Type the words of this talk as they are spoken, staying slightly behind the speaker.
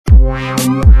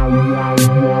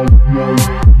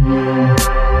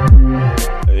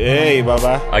Hey,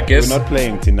 Baba. I guess we're not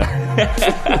playing tonight.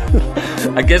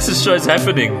 I guess this show's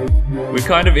happening. We're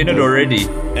kind of in it already.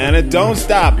 And it don't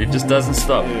stop. It just doesn't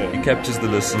stop. It captures the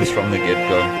listeners from the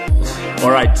get-go.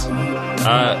 All right.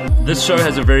 This show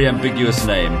has a very ambiguous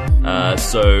name.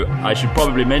 So I should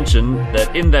probably mention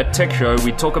that in that tech show,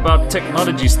 we talk about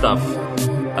technology stuff.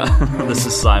 This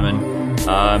is Simon.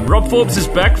 Rob Forbes is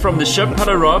back from the ship.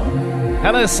 Hello, Rob.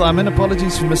 Hello, Simon.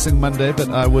 Apologies for missing Monday, but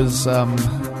I was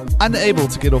unable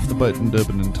to get off the boat in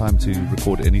Durban in time to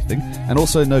record anything, and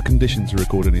also no condition to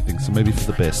record anything, so maybe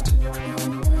for the best.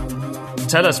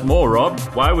 Tell us more, Rob.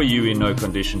 Why were you in no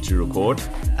condition to record?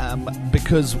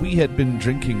 Because we had been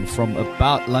drinking from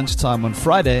about lunchtime on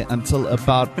Friday until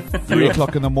about 3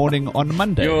 o'clock in the morning on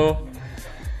Monday.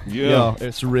 Yeah,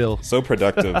 it's real. So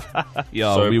productive.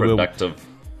 Yeah, so we productive. were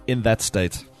in that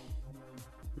state.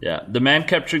 Yeah, the man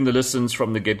capturing the listens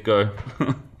from the get-go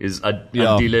is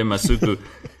Andile Masuku.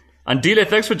 Andile,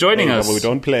 thanks for joining us. But we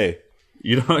don't play.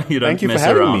 You don't Thank you mess for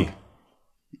having around. me.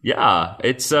 Yeah,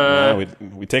 it's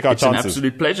we take our it's chances. an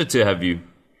absolute pleasure to have you.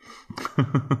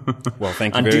 Well,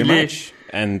 thank you very much.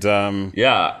 And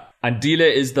yeah,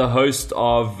 Andile is the host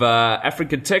of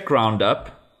African Tech Roundup.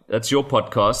 That's your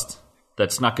podcast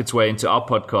that snuck its way into our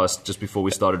podcast just before we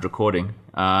started recording.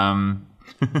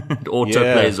 It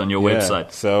auto-plays on your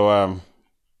website. So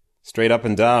straight up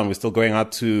and down, we're still going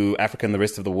out to Africa and the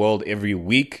rest of the world every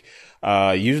week.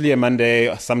 Usually a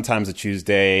Monday, sometimes a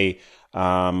Tuesday,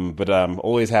 but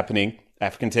always happening.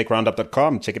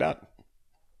 AfricanTechRoundup.com. Check it out.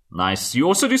 Nice. You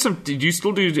also do you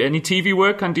still do any TV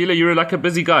work, Andile? You're like a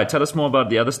busy guy. Tell us more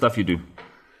about the other stuff you do.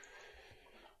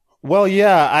 Well,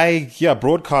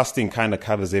 broadcasting kind of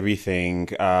covers everything.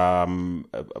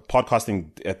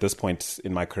 Podcasting at this point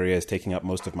in my career is taking up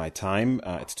most of my time.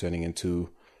 It's turning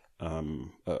into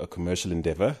a commercial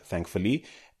endeavor, thankfully.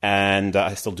 And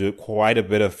I still do quite a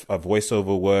bit of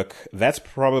voiceover work. That's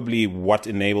probably what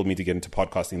enabled me to get into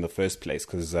podcasting in the first place,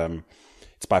 because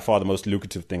it's by far the most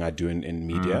lucrative thing I do in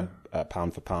media,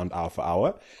 pound for pound, hour for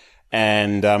hour.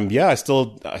 And I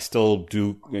still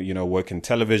do work in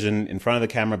television, in front of the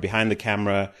camera, behind the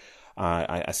camera.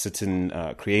 I sit in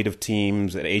creative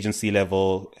teams at agency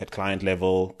level, at client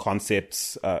level,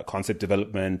 concept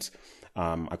development.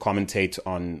 I commentate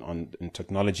on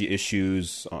technology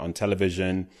issues on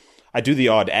television. I do the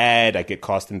odd ad. I get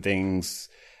cast in things,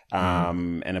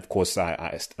 and of course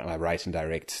I write and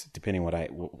direct, depending what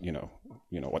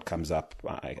what comes up.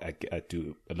 I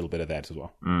do a little bit of that as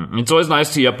well. It's always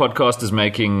nice to hear podcasters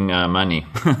making money.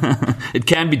 It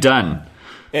can be done.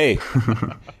 Hey,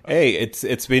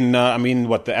 it's been.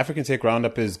 The African Tech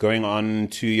Roundup is going on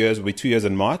 2 years. It'll be 2 years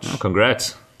in March. Oh,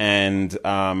 congrats. And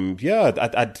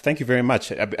I thank you very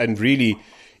much. And really,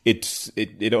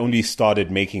 it only started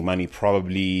making money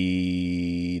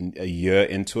probably a year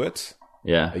into it.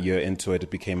 Yeah. A year into it,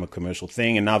 it became a commercial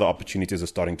thing, and now the opportunities are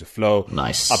starting to flow.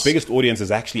 Nice. Our biggest audience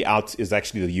is actually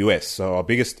the US. So our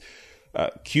biggest,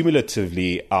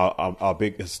 cumulatively, our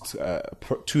biggest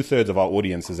 2/3 of our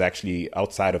audience is actually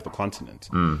outside of the continent.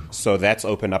 So that's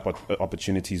opened up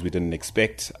opportunities we didn't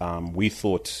expect. We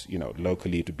thought,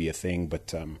 locally it would be a thing,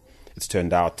 but it's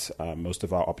turned out most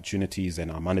of our opportunities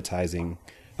and our monetizing.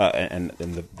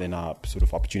 Then our sort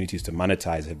of opportunities to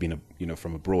monetize have been,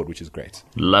 from abroad, which is great.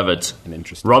 Love it. And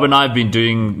interesting. Rob and I have been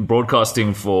doing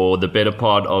broadcasting for the better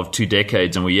part of 2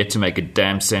 decades, and we're yet to make a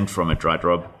damn cent from it, right,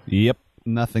 Rob? Yep,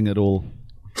 nothing at all.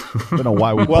 Don't know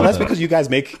why we. Well, that's because you guys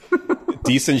make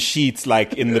decent sheets,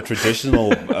 like in the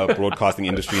traditional broadcasting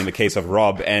industry. In the case of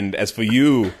Rob, and as for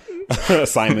you,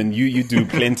 Simon, you do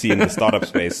plenty in the startup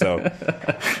space. So,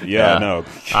 no.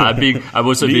 I'm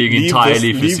also being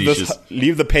entirely facetious.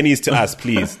 Leave the pennies to us,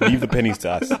 please. Leave the pennies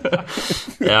to us.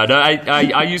 Yeah, no,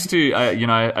 I used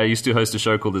to host a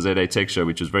show called the ZA Tech Show,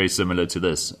 which was very similar to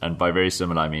this, and by very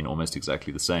similar I mean almost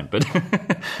exactly the same. But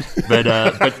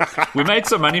we made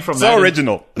some money from that. So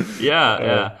original.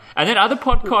 Yeah. And then other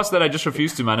podcasts that I just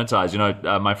refuse to monetize.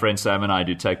 My friend Sam and I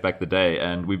do Take Back the Day,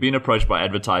 and we've been approached by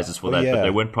advertisers for that, but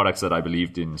they weren't products that I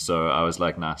believed in. So I was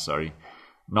like, nah, sorry.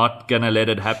 Not gonna let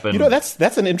it happen.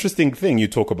 That's an interesting thing you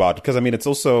talk about, because it's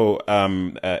also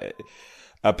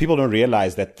people don't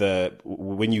realize that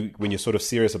when you're sort of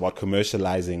serious about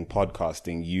commercializing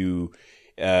podcasting, you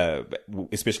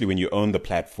especially when you own the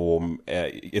platform,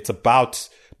 it's about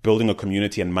building a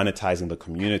community and monetizing the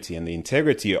community, and the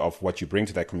integrity of what you bring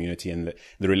to that community and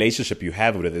the relationship you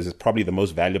have with it is probably the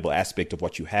most valuable aspect of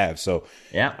what you have. So,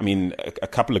 yeah, a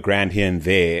couple of grand here and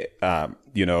there,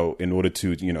 in order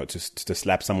to, to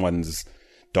slap someone's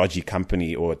dodgy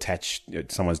company or attach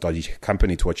someone's dodgy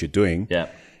company to what you're doing. Yeah.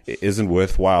 isn't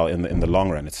worthwhile in the long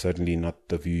run. It's certainly not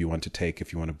the view you want to take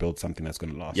if you want to build something that's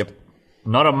going to last. Yep.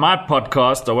 Not on my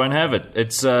podcast. I won't have it.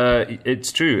 It's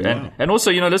true. Yeah. And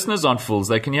also, listeners aren't fools.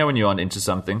 They can hear when you aren't into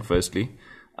something, firstly.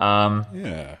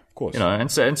 Yeah, of course.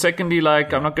 And secondly,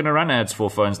 I'm not going to run ads for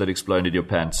phones that exploded your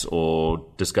pants or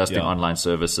disgusting online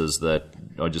services that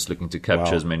are just looking to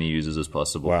capture as many users as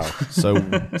possible. Wow.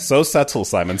 So subtle,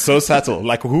 Simon. So subtle.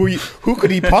 Like who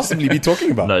could he possibly be talking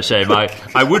about? No, shame.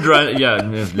 I would run. Yeah,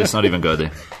 let's not even go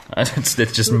there. Let's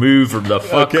just move the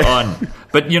fuck on.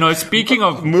 But speaking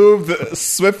of move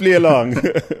swiftly along.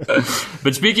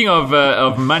 But speaking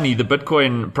of money, the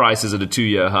Bitcoin price is at a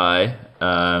 2-year high.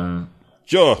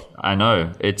 Sure. I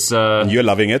know. It's and you're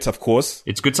loving it, of course.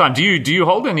 It's good time. Do you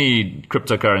hold any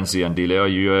cryptocurrency,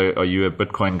 Andile? Are you a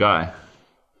Bitcoin guy?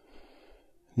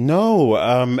 No,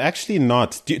 actually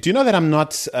not. Do you know that I'm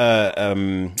not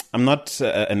an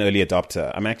early adopter?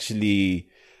 I'm actually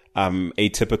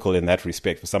atypical in that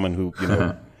respect for someone who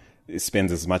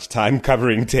spends as much time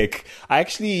covering tech. I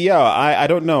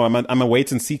don't know. I'm a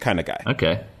wait and see kind of guy.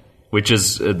 Okay. Which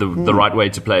is the right way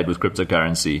to play it with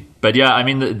cryptocurrency. But yeah, I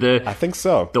mean, I think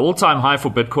so. The all-time high for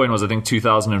Bitcoin was, I think,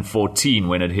 2014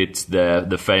 when it hit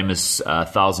the famous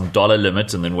 $1,000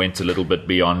 limit and then went a little bit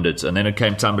beyond it. And then it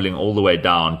came tumbling all the way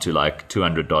down to like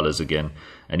 $200 again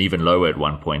and even lower at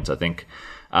one point, I think.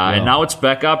 And now it's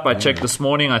back up. I checked this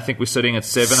morning. I think we're sitting at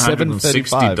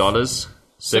 $760.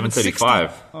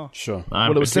 $735. Oh, sure.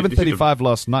 Well, it was $735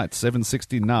 last night.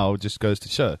 $760 now just goes to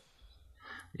show.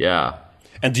 Yeah.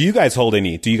 And do you guys hold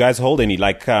any?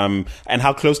 Like, and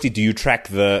how closely do you track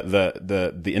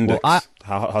the index? Well,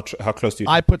 how close do you?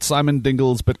 I put Simon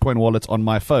Dingle's Bitcoin wallet on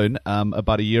my phone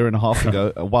about a year and a half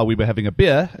ago while we were having a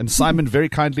beer, and Simon very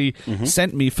kindly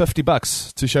sent me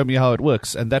 $50 to show me how it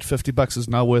works, and that $50 is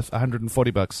now worth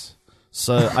 $140.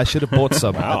 So I should have bought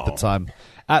some at the time.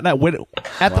 At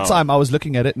the time, I was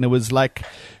looking at it, and it was like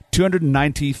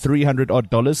 $290, $300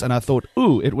 odd, and I thought,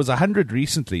 ooh, it was $100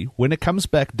 recently. When it comes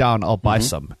back down, I'll buy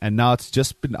some. And now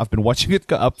I've been watching it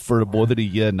go up for more than a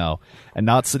year now, and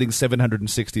now it's sitting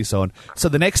 $760 so on. So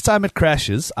the next time it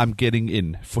crashes, I'm getting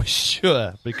in for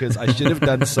sure because I should have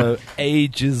done so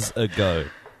ages ago.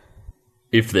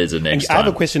 If there's a next time. I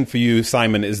have a question for you,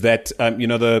 Simon. Is that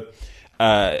with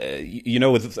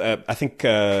I think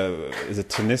is it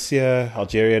Tunisia,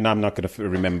 Algeria? No, I'm not going to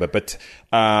remember. But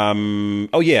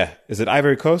is it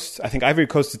Ivory Coast? I think Ivory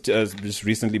Coast just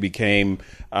recently became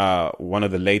one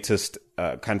of the latest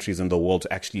countries in the world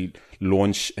to actually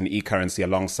launch an e-currency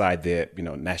alongside their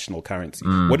national currency.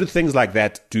 What do things like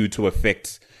that do to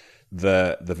affect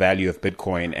the value of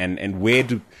Bitcoin, and where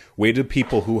do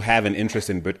people who have an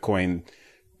interest in Bitcoin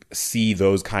see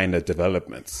those kind of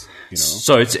developments?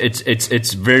 So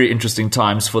it's very interesting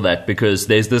times for that, because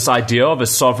there's this idea of a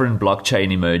sovereign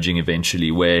blockchain emerging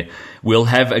eventually, where we'll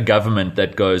have a government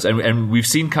that goes, and we've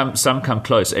seen some come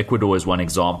close. Ecuador is one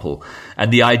example,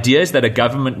 and the idea is that a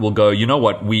government will go, you know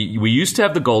what, we used to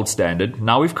have the gold standard,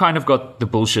 now we've kind of got the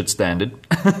bullshit standard,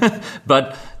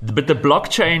 but the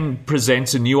blockchain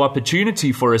presents a new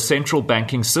opportunity for a central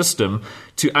banking system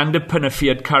to underpin a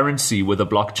fiat currency with a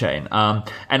blockchain.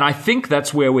 And I think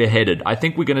that's where we're headed. I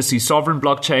think we're going to see sovereign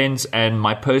blockchains, and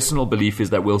my personal belief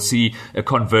is that we'll see a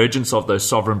convergence of those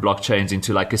sovereign blockchains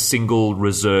into like a single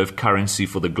reserve currency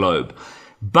for the globe.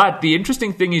 But the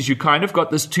interesting thing is you kind of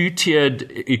got this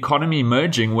two-tiered economy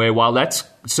merging, where while that's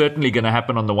certainly going to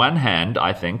happen on the one hand,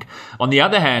 I think, on the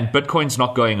other hand, Bitcoin's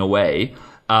not going away.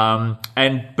 And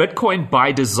Bitcoin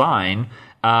by design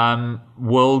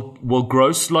will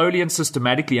grow slowly and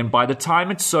systematically, and by the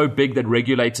time it's so big that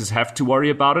regulators have to worry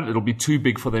about it, it'll be too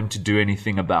big for them to do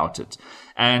anything about it.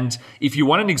 And if you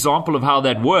want an example of how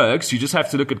that works, you just have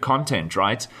to look at content,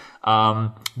 right?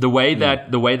 The way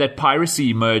that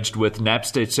piracy emerged with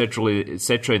Napster,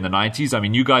 etc., in the 90s. I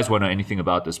mean, you guys won't know anything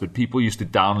about this, but people used to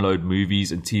download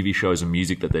movies and TV shows and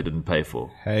music that they didn't pay for.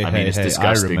 It's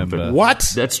disgusting. I remember. But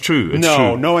what? That's true. It's no,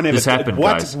 true. No one ever. This happened,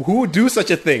 what? Guys. Who would do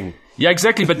such a thing? Yeah,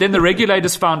 exactly. But then the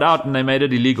regulators found out and they made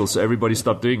it illegal, so everybody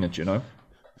stopped doing it.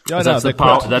 That's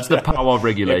the power of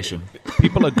regulation.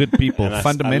 People are good people.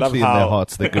 Fundamentally, in their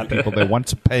hearts, they're good people. They want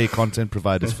to pay content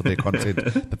providers for their content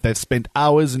that they've spent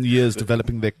hours and years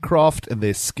developing their craft and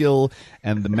their skill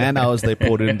and the man hours they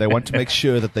poured in. They want to make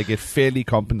sure that they get fairly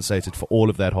compensated for all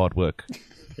of that hard work.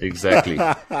 Exactly.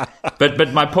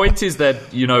 But my point is that,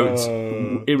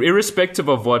 irrespective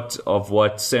of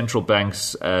what central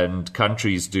banks and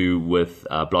countries do with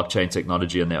blockchain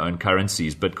technology and their own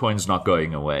currencies, Bitcoin's not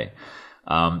going away.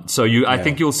 I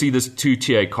think you'll see this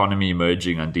two-tier economy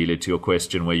emerging, Andile, to your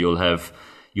question, where you'll have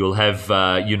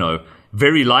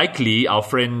very likely our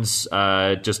friends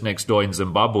just next door in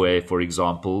Zimbabwe, for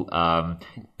example,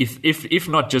 if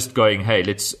not just going, hey,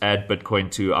 let's add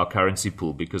Bitcoin to our currency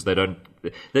pool, because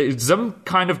Zim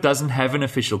kind of doesn't have an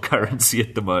official currency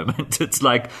at the moment. It's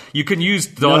like you can use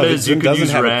dollars, Zim you can doesn't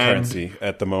use have rand. a currency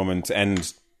at the moment,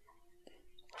 and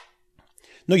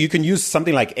no, you can use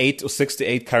something like 6 to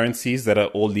 8 currencies that are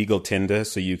all legal tender,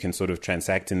 so you can sort of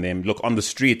transact in them. Look, on the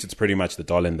street, it's pretty much the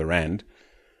dollar and the rand.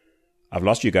 I've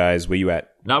lost you guys. Where you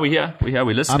at? No, we're here.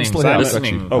 We're listening. I'm still here.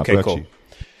 Listening. Okay, cool.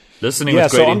 Listening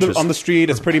with great interest. On the street,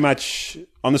 it's pretty much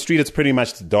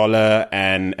the dollar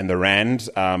and the rand.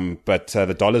 But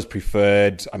the dollar's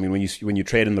preferred. I mean, when you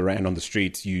trade in the rand on the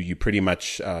street, you pretty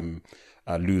much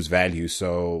lose value.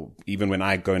 So even when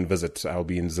I go and visit, I'll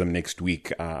be in Zim next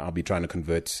week. I'll be trying to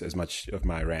convert as much of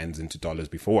my rands into dollars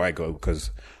before I go,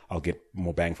 because I'll get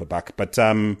more bang for buck. But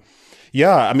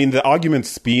yeah, I mean, the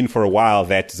argument's been for a while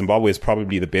that Zimbabwe is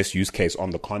probably the best use case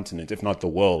on the continent, if not the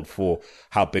world, for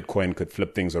how Bitcoin could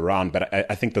flip things around. But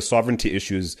I think the sovereignty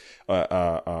issues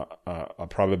are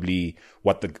probably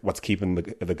what's keeping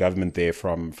the government there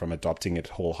from adopting it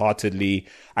wholeheartedly.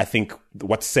 I think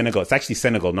it's actually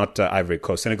Senegal, not Ivory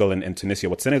Coast, Senegal and Tunisia.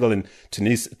 What Senegal and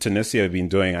Tunisia have been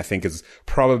doing, I think, is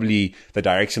probably the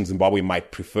direction Zimbabwe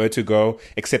might prefer to go,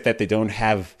 except that they don't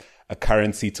have a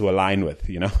currency to align with,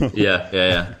 you know?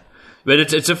 Yeah. But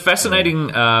it's a fascinating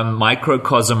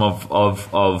microcosm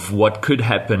of what could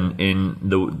happen in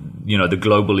the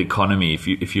global economy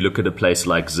if you look at a place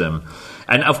like Zim,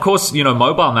 and of course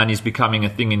mobile money is becoming a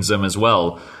thing in Zim as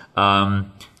well.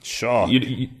 Sure,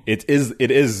 it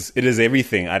is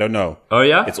everything. I don't know. Oh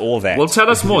yeah, it's all that. Well, tell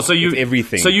us more. So it's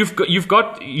everything. So is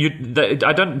M-Pesa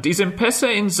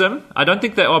in Zim? I don't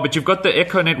think they are, but you've got the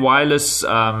Econet wireless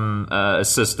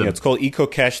system. Yeah, it's called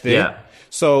EcoCash there. Yeah.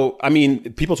 So I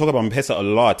mean, people talk about M-Pesa a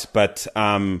lot, but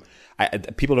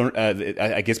people don't.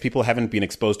 I guess people haven't been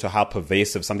exposed to how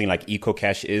pervasive something like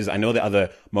EcoCash is. I know the other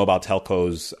mobile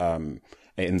telcos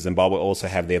in Zimbabwe also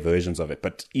have their versions of it,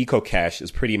 but EcoCash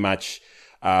is pretty much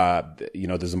the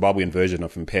Zimbabwean version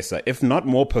of M-Pesa, if not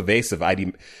more pervasive.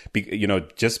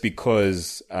 Just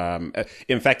because,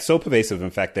 in fact, so pervasive,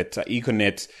 in fact, that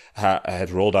Econet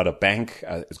had rolled out a bank.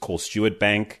 It's called Stewart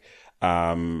Bank,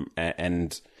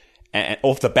 and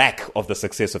off the back of the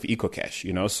success of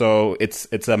EcoCash, so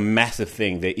it's a massive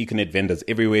thing. There are Econet vendors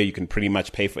everywhere. You can pretty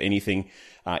much pay for anything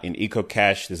in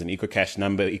EcoCash. There's an EcoCash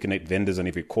number. Econet vendors on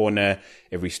every corner.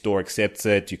 Every store accepts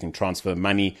it. You can transfer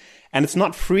money, and it's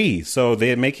not free. So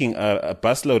they're making a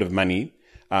busload of money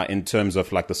in terms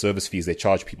of like the service fees they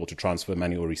charge people to transfer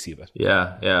money or receive it.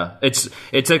 Yeah. It's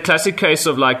a classic case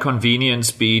of like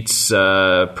convenience beats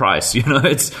price.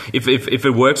 It's if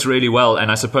it works really well,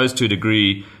 and I suppose to a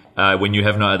degree. When you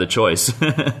have no other choice,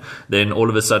 then all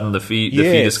of a sudden the fee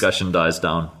discussion dies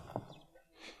down.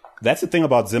 That's the thing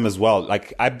about Zim as well.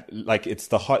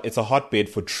 It's a hotbed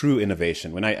for true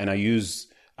innovation.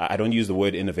 I don't use the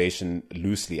word innovation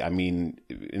loosely. I mean,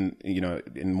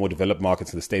 in more developed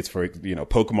markets in the States,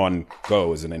 Pokemon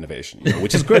Go is an innovation,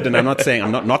 which is good. And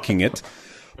I'm not knocking it,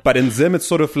 but in Zim, it's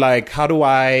sort of like, how do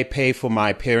I pay for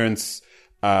my parents'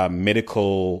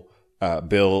 medical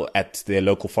bill at their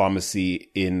local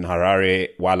pharmacy in Harare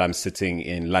while I'm sitting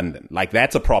in London? Like,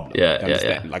 that's a problem.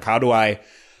 Yeah. Like, how do I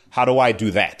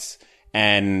do that?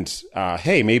 And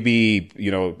hey, maybe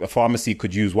a pharmacy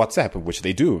could use WhatsApp, which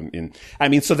they do.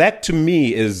 So that to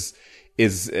me is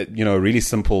a really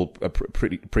simple,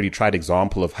 pretty trite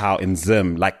example of how in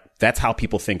Zim, like, that's how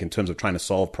people think in terms of trying to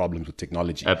solve problems with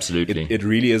technology. Absolutely, it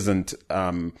really isn't.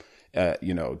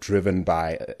 Driven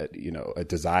by a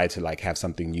desire to like have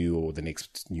something new or the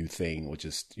next new thing, or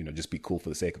just be cool for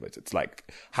the sake of it. It's like,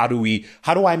 how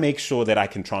do I make sure that I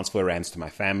can transfer rands to my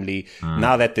family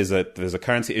now that there's a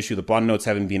currency issue? The bond notes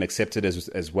haven't been accepted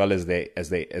as well as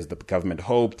the government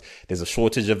hoped. There's a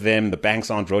shortage of them. The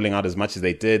banks aren't rolling out as much as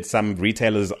they did. Some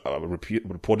retailers are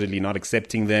reportedly not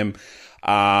accepting them.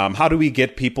 How do we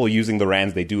get people using the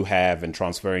rands they do have and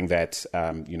transferring that,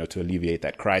 to alleviate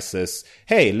that crisis?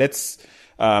 Hey, let's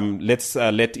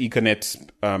let Econet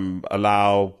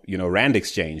allow rand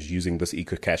exchange using this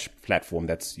EcoCash platform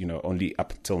that's only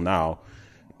up until now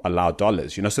allowed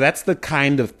dollars. So that's the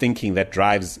kind of thinking that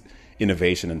drives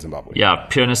innovation in Zimbabwe. Yeah,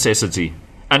 pure necessity.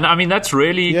 And I mean, that's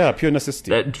really... Yeah, pure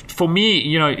necessity. For me,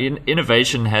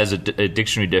 innovation has a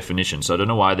dictionary definition, so I don't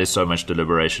know why there's so much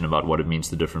deliberation about what it means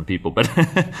to different people. But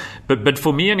but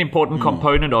for me, an important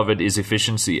component of it is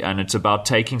efficiency, and it's about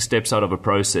taking steps out of a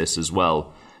process as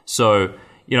well. So,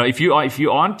 if you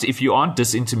aren't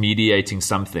disintermediating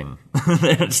something,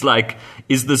 it's like,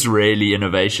 is this really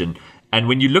innovation? And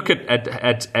when you look at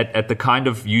the kind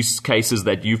of use cases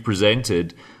that you've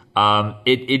presented,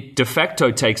 it de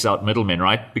facto takes out middlemen,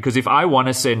 right? Because if I want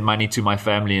to send money to my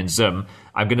family in Zim,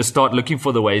 I'm going to start looking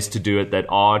for the ways to do it that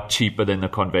are cheaper than the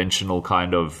conventional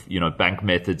kind of, bank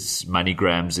methods,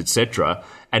 MoneyGrams, etc.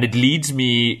 And it leads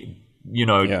me,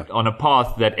 on a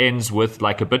path that ends with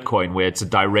like a Bitcoin where it's a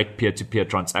direct peer-to-peer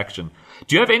transaction.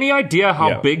 Do you have any idea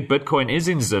how big Bitcoin is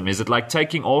in Zim? Is it like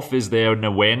taking off? Is there an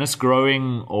awareness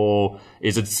growing, or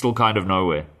is it still kind of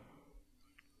nowhere?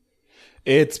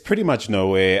 It's pretty much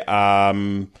nowhere.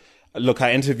 Look,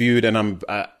 I interviewed, and I'm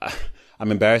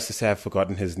embarrassed to say I've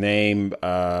forgotten his name.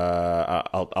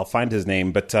 I'll find his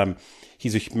name, but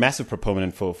he's a massive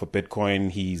proponent for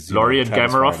Bitcoin. He's Lorian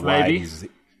Gamarov, maybe.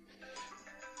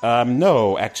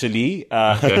 No, actually,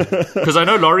 because I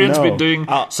know Lorian's been doing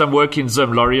some work in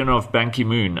Zim. Lorian of Ban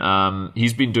Ki-moon.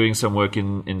 He's been doing some work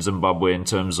in Zimbabwe in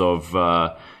terms of.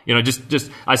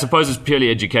 Just I suppose it's purely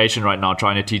education right now,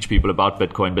 trying to teach people about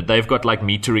Bitcoin. But they've got like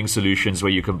metering solutions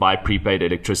where you can buy prepaid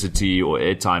electricity or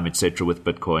airtime, etc., with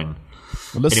Bitcoin.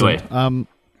 Well, listen, anyway,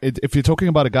 if you're talking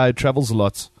about a guy who travels a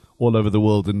lot all over the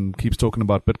world and keeps talking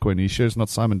about Bitcoin, he sure is not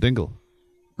Simon Dingle.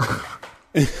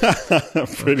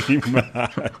 Pretty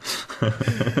much.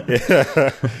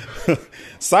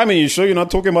 Simon, you sure you're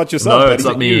not talking about yourself? No, it's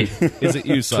not me. Is it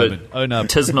you, Simon? Oh no,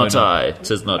 tis not I.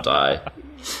 Tis not I.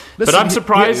 Listen, but I'm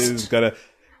surprised.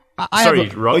 Sorry,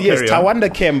 Rob. Oh yes, Tawanda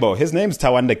Kembo. His name's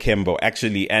Tawanda Kembo,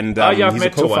 actually, and he's a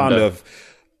co-founder of.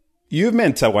 You've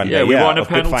met Tawanda, yeah. We were on a of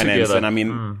panel Bitfinance, together. And I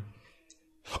mean,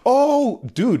 oh,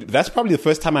 dude, that's probably the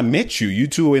first time I met you. You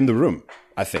two were in the room,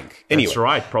 I think. Anyway, that's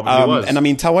right, probably was. And I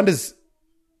mean, Tawanda's.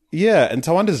 Yeah, and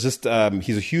Tawanda's just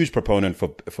he's a huge proponent for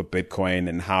Bitcoin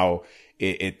and how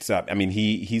it's. I mean,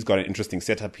 he's got an interesting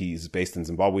setup. He's based in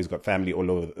Zimbabwe. He's got family all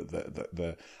over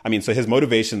the. I mean, so his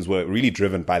motivations were really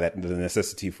driven by the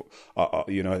necessity for,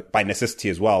 by necessity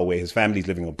as well, where his family's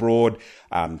living abroad,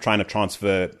 trying to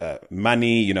transfer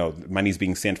money. Money's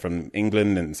being sent from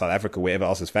England and South Africa, wherever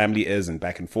else his family is, and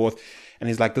back and forth. And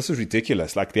he's like, this is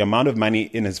ridiculous. Like the amount of money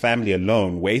in his family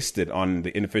alone wasted on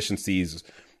the inefficiencies.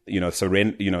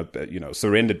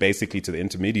 Surrendered basically to the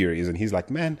intermediaries. And he's like,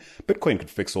 man, Bitcoin could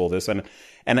fix all this. And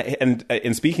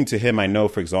in speaking to him, I know,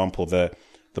 for example, the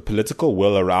political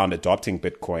will around adopting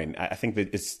Bitcoin. I think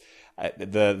that it's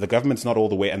the government's not all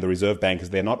the way, and the Reserve Bank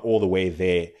they're not all the way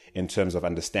there in terms of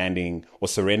understanding or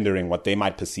surrendering what they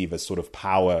might perceive as sort of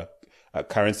power,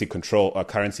 currency control,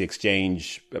 currency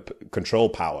exchange control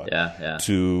power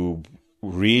to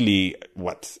really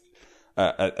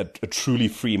a truly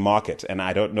free market. And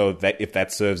I don't know that if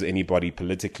that serves anybody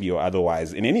politically or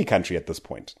otherwise in any country at this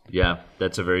point. Yeah,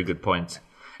 that's a very good point.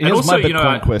 And also, my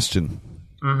Bitcoin question.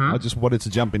 I just wanted to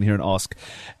jump in here and ask.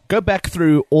 Go back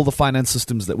through all the finance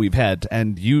systems that we've had,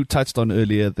 and you touched on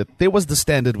earlier that there was the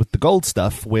standard with the gold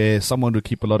stuff where someone would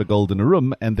keep a lot of gold in a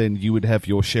room and then you would have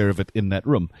your share of it in that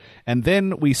room. And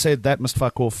then we said that must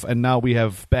fuck off, and now we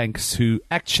have banks who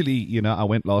actually, I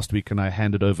went last week and I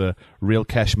handed over real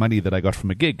cash money that I got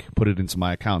from a gig, put it into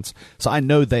my accounts. So I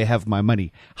know they have my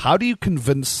money. How do you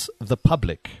convince the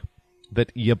public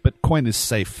that your Bitcoin is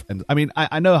safe? And I mean,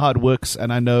 I know how it works,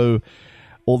 and I know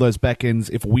all those back ends.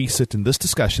 If we sit in this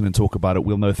discussion and talk about it,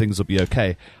 we'll know things will be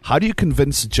okay. How do you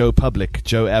convince Joe Public,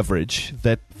 Joe Average,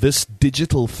 that this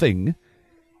digital thing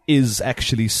is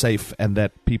actually safe and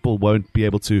that people won't be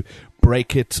able to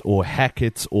break it or hack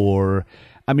it? Or,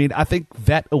 I mean, I think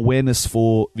that awareness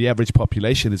for the average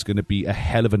population is going to be a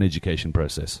hell of an education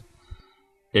process.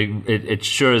 It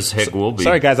sure as heck will be.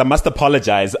 Sorry, guys, I must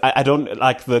apologize. I don't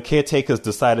like the caretakers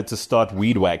decided to start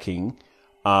weed whacking.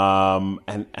 And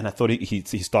I thought he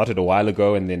started a while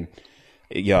ago, and then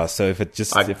so if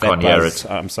that can't hear it.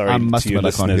 I'm sorry to your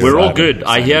listeners. We're all good.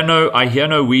 I hear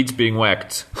no weeds being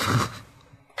whacked.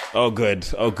 Oh good.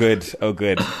 That's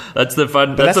the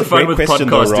fun. That's the fun with podcasting.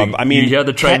 Though, Rob. I mean, you hear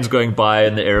the trains going by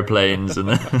and the airplanes and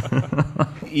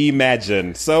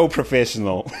imagine so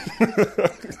professional,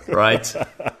 right?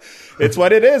 It's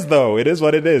what it is, though. It is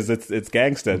what it is. It's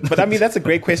gangster. But I mean, that's a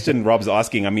great question Rob's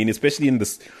asking. I mean, especially in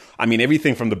this. I mean,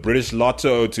 everything from the British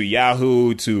Lotto to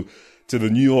Yahoo to the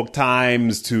New York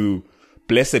Times to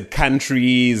blessed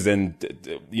countries and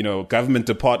government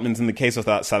departments in the case of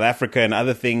South Africa and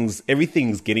other things.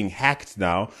 Everything's getting hacked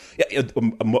now.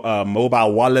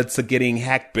 Mobile wallets are getting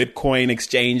hacked. Bitcoin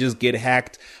exchanges get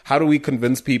hacked. How do we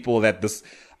convince people that this?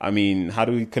 I mean, how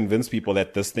do we convince people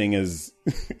that this thing is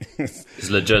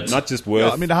legit? Not just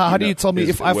worth. I mean, how do you tell me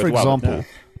if I, for example,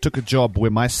 took a job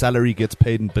where my salary gets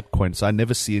paid in Bitcoin, so I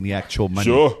never see any actual money?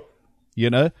 Sure.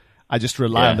 I just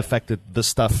rely on the fact that this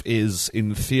stuff is,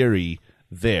 in theory,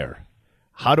 there.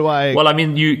 How do I? Well, I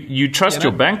mean, you trust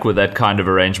your bank with that kind of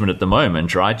arrangement at the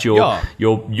moment, right?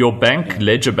 Your bank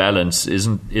ledger balance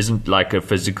isn't like a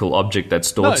physical object that's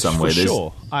stored somewhere. For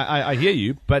sure. I hear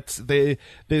you, but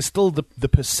there's still the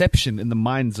perception in the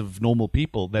minds of normal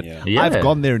people that I've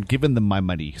gone there and given them my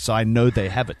money, so I know they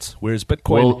have it. Whereas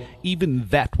Bitcoin, even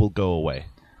that will go away.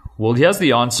 Well, here's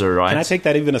the answer, right? Can I take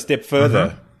that even a step further?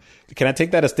 Mm-hmm. Can I take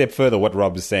that a step further, what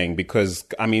Rob is saying? Because,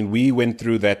 I mean, we went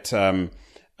through that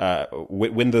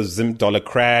when the Zim dollar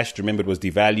crashed, remember it was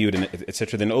devalued and et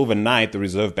cetera. Then overnight, the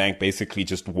Reserve Bank basically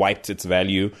just wiped its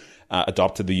value,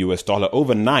 adopted the US dollar.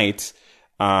 Overnight,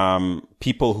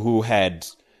 people who had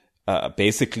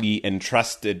basically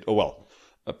entrusted,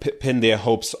 pinned their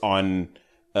hopes on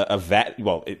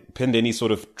pinned any sort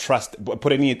of trust,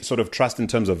 put any sort of trust in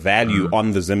terms of value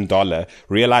on the Zim dollar,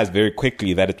 realized very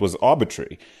quickly that it was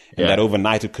arbitrary and that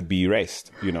overnight it could be erased,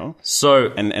 you know? So,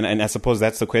 and I suppose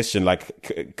that's the question,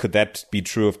 like, could that be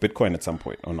true of Bitcoin at some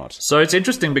point or not? So it's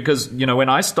interesting because, you know, when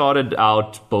I started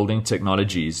out building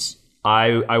technologies,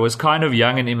 I was kind of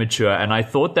young and immature, and I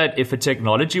thought that if a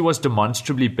technology was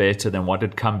demonstrably better than what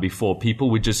had come before,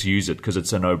 people would just use it because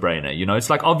it's a no-brainer. You know, it's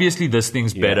like, obviously this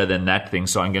thing's better than that thing,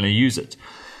 so I'm going to use it.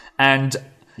 And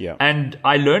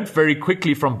I learned very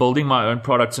quickly from building my own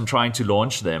products and trying to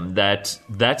launch them that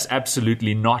that's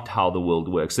absolutely not how the world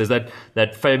works. There's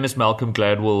that famous Malcolm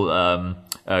Gladwell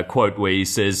quote where he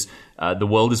says, the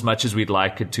world, as much as we'd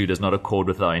like it to, does not accord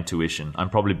with our intuition. I'm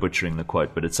probably butchering the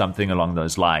quote, but it's something along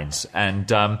those lines. And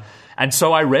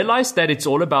so I realized that it's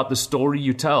all about the story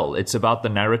you tell. It's about the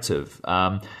narrative.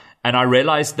 And I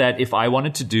realized that if I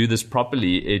wanted to do this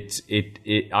properly,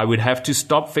 I would have to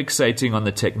stop fixating on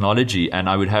the technology, and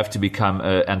I would have to become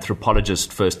an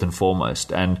anthropologist first and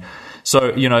foremost. And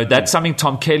so, you know, that's something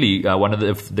Tom Kelly, one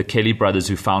of the Kelly brothers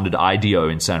who founded IDEO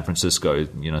in San Francisco,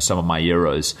 you know, some of my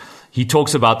heroes, he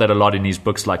talks about that a lot in his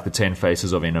books, like The 10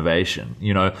 Faces of Innovation.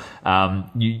 You know,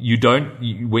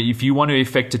 if you want to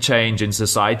effect a change in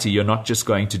society, you're not just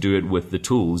going to do it with the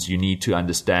tools. You need to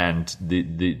understand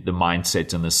the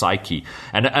mindset and the psyche.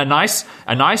 And a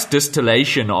nice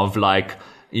distillation of, like,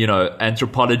 you know,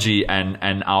 anthropology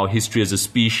and our history as a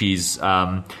species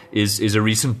is a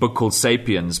recent book called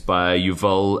Sapiens by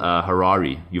Yuval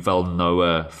Harari. Yuval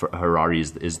Noah Harari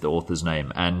is the author's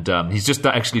name. And he's just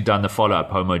actually done the follow-up,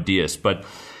 Homo Deus. But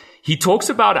he talks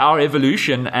about our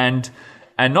evolution and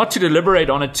not to deliberate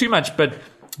on it too much, but,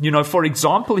 you know, for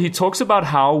example, he talks about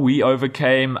how we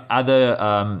overcame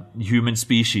other human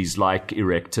species like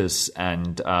Erectus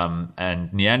and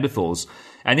Neanderthals.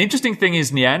 An interesting thing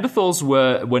is Neanderthals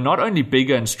were not only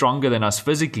bigger and stronger than us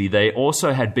physically, they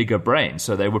also had bigger brains.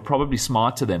 So they were probably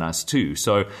smarter than us too.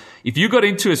 So if you got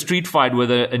into a street fight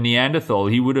with a Neanderthal,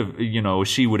 he would have, you know, or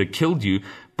she would have killed you,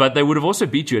 but they would have also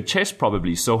beat you at chess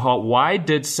probably. So why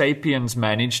did Sapiens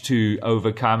manage to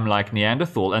overcome like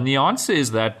Neanderthal? And the answer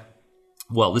is that,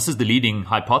 well, this is the leading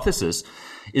hypothesis,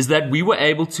 is that we were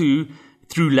able to,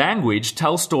 through language,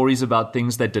 tell stories about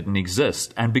things that didn't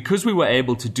exist. And because we were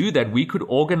able to do that, we could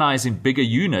organize in bigger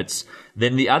units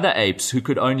than the other apes, who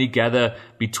could only gather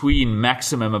between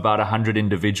maximum about 100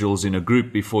 individuals in a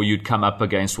group before you'd come up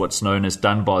against what's known as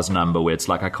Dunbar's number, where it's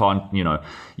like, I can't, you know,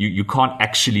 you can't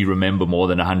actually remember more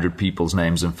than 100 people's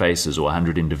names and faces, or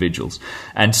 100 individuals.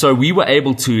 And so we were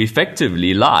able to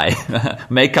effectively lie,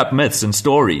 make up myths and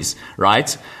stories,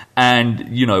 right?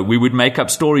 And, you know, we would make up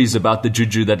stories about the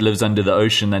juju that lives under the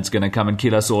ocean that's going to come and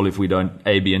kill us all if we don't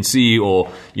A, B, and C, or,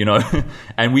 you know,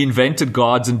 and we invented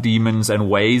gods and demons and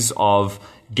ways of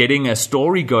getting a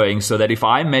story going so that if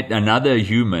I met another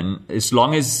human, as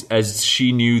long as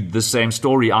she knew the same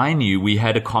story I knew, we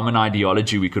had a common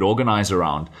ideology we could organize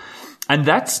around. And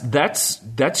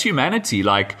that's humanity.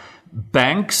 Like,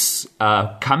 banks,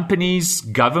 companies,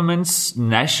 governments,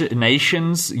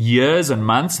 nations, years and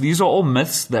months, these are all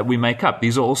myths that we make up.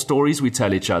 These are all stories we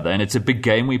tell each other, and it's a big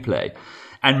game we play.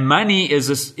 And money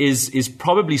is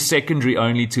probably secondary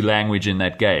only to language in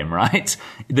that game, right?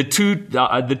 The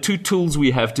two tools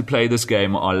we have to play this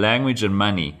game are language and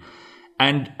money.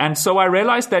 And so I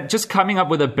realized that just coming up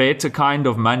with a better kind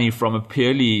of money from a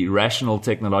purely rational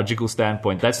technological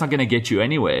standpoint, that's not going to get you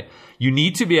anywhere. You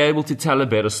need to be able to tell a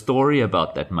better story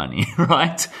about that money,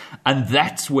 right? And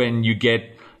that's when you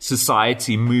get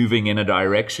society moving in a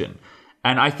direction.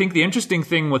 And I think the interesting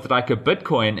thing with like a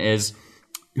Bitcoin is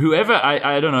whoever,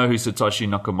 I don't know who Satoshi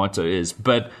Nakamoto is,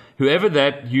 but whoever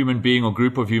that human being or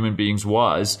group of human beings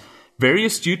was, very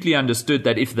astutely understood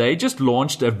that if they just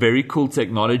launched a very cool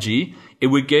technology, it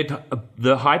would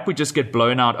the hype would just get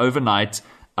blown out overnight.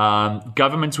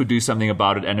 Governments would do something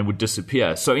about it and it would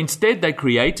disappear. So instead, they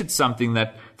created something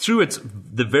that through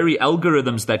the very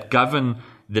algorithms that govern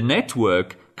the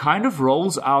network kind of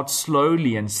rolls out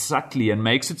slowly and subtly and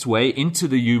makes its way into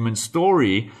the human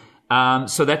story,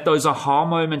 so that those aha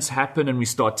moments happen and we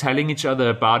start telling each other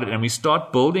about it and we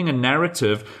start building a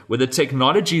narrative with a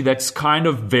technology that's kind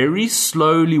of very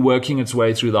slowly working its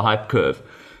way through the hype curve.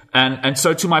 And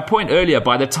so to my point earlier,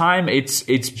 by the time it's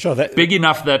big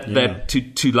enough that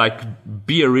to like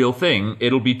be a real thing,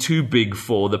 it'll be too big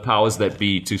for the powers that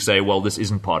be to say, well, this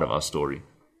isn't part of our story.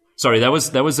 Sorry, that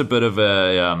was a bit of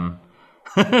a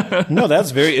No,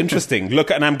 that's very interesting.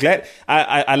 Look, and I'm glad.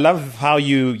 I love how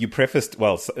you prefaced.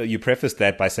 Well, you prefaced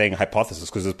that by saying hypothesis,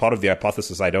 because as part of the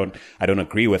hypothesis, I don't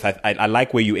agree with. I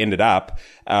like where you ended up,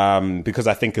 because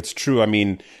I think it's true. I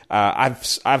mean,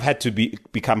 I've had to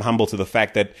become humble to the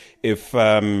fact that if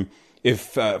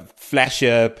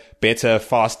flashier, better,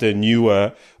 faster,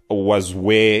 newer was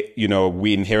where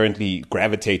we inherently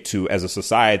gravitate to as a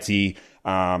society,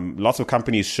 lots of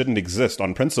companies shouldn't exist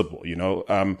on principle,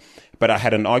 but I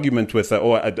had an argument with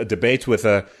a debate with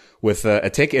a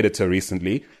tech editor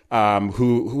recently,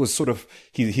 who was sort of,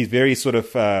 he's very sort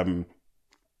of,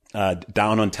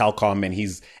 down on Telkom, and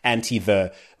he's anti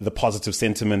the positive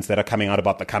sentiments that are coming out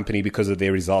about the company because of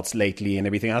their results lately and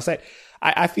everything. I said,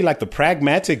 I feel like the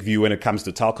pragmatic view when it comes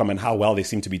to Telkom and how well they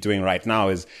seem to be doing right now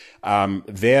is,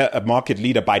 they're a market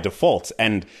leader by default,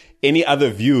 and any other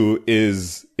view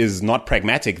is not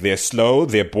pragmatic. They're slow,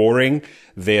 they're boring,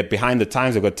 they're behind the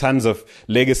times, they've got tons of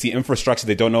legacy infrastructure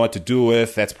they don't know what to do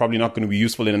with. That's probably not going to be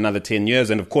useful in another 10 years.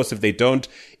 And of course, if they don't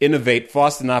innovate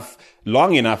fast enough,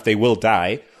 long enough, they will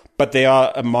die. But they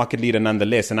are a market leader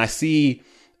nonetheless. And I see,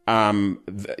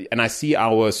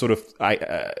 our sort of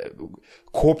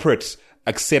corporate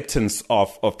acceptance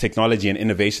of technology and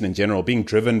innovation in general being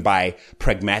driven by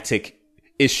pragmatic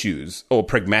issues or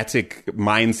pragmatic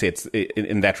mindsets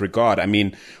in that regard. I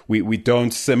mean, we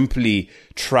don't simply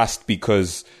trust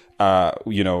because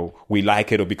we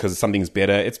like it or because something's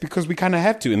better. It's because we kind of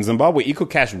have to. In Zimbabwe,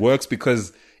 EcoCash works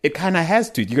because it kind of has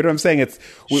to. You get what I'm saying?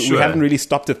 We haven't really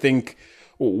stopped to think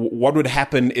what would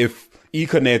happen if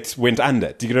Econet went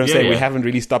under. Do you get what I'm saying? Yeah. We haven't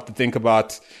really stopped to think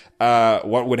about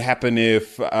what would happen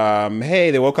if,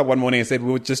 they woke up one morning and said,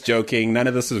 we were just joking. None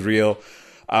of this is real.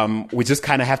 We just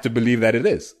kind of have to believe that it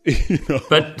is.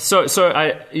 But so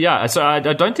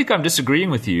I don't think I'm disagreeing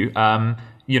with you.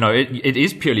 It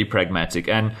is purely pragmatic.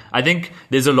 And I think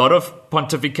there's a lot of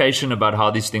pontification about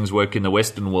how these things work in the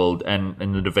Western world and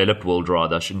in the developed world,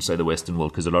 rather. I shouldn't say the Western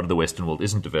world, because a lot of the Western world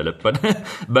isn't developed. But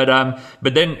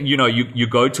then, you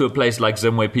go to a place like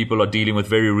Zim where people are dealing with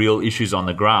very real issues on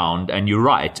the ground. And you're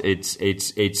right.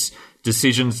 It's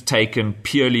decisions taken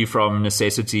purely from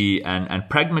necessity and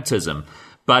pragmatism.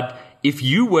 But if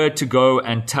you were to go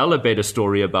and tell a better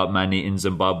story about money in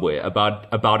Zimbabwe, about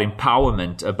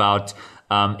empowerment, about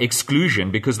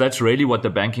exclusion, because that's really what the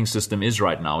banking system is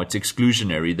right now. It's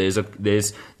exclusionary.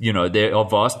 There are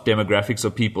vast demographics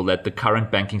of people that the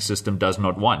current banking system does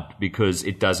not want because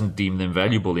it doesn't deem them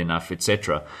valuable enough,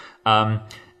 etc.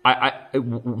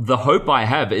 The hope I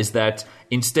have is that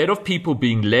instead of people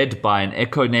being led by an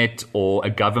Econet or a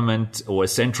government or a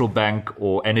central bank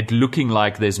and it looking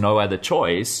like there's no other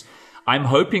choice, I'm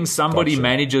hoping somebody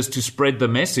manages to spread the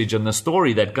message and the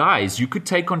story that, guys, you could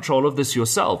take control of this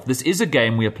yourself. This is a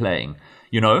game we're playing.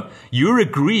 You're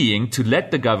agreeing to let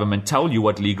the government tell you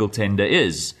what legal tender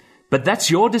is. But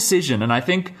that's your decision. And I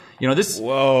think, this...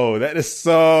 Whoa, that is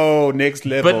so next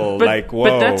level.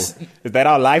 Is that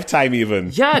our lifetime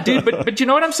even? Yeah, dude. But you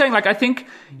know what I'm saying? Like, I think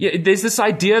there's this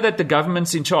idea that the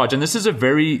government's in charge. And this is a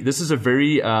very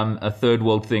a third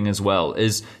world thing as well.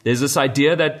 There's this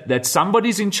idea that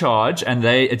somebody's in charge and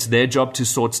it's their job to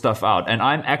sort stuff out. And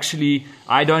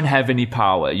I don't have any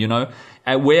power,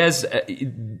 whereas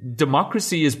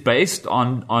democracy is based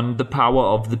on the power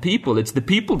of the people. It's the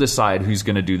people decide who's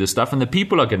going to do this stuff, and the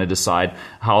people are going to decide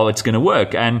how it's going to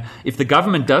work. And if the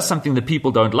government does something the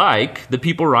people don't like, the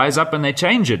people rise up and they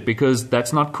change it because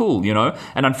that's not cool,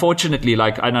 And unfortunately, and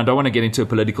I don't want to get into a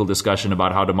political discussion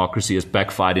about how democracy has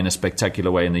backfired in a spectacular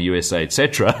way in the USA,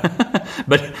 etc.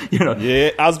 But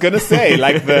yeah, I was going to say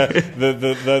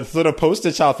the sort of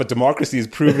poster child for democracy is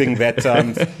proving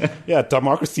that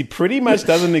democracy pretty much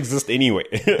doesn't exist anyway.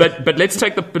 But let's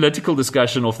take the political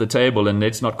discussion off the table and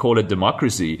let's not call it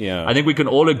democracy. Yeah. I think we can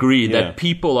all agree that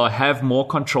people have more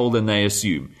control than they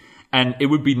assume. And it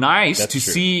would be nice to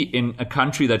see in a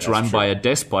country that's run by a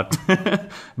despot,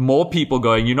 more people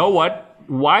going, you know what?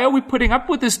 Why are we putting up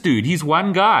with this dude? He's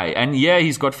one guy. And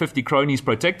he's got 50 cronies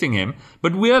protecting him.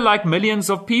 But we're like millions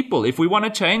of people. If we want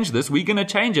to change this, we're going to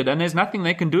change it. And there's nothing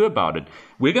they can do about it.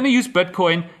 We're going to use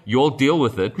Bitcoin. You'll deal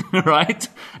with it, right?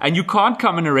 And you can't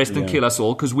come and arrest and kill us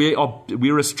all because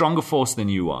we're a stronger force than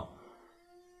you are.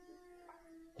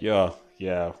 Yeah.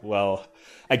 Well,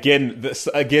 again,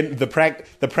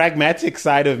 the pragmatic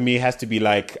side of me has to be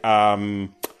like,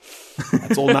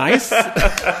 that's all nice.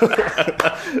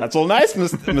 That's all nice,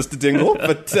 Mr. Dingle.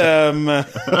 But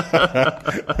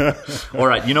all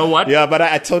right, you know what? Yeah, but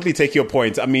I totally take your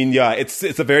point. I mean, yeah, it's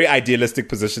a very idealistic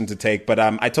position to take, but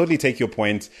I totally take your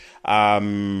point.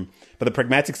 But the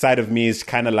pragmatic side of me is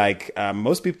kind of like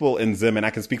most people in Zim, and I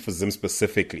can speak for Zim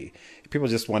specifically. People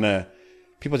just want to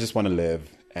live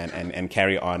and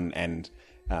carry on. And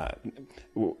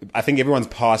I think everyone's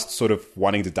past sort of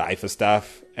wanting to die for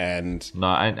stuff. And no,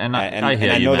 I hear and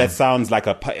I you, know man. that sounds like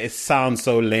it sounds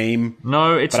so lame.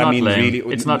 No, it's not lame. Really,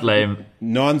 it's not lame.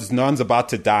 No one's about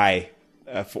to die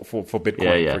for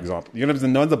Bitcoin, for example. You know,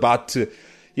 no one's about to.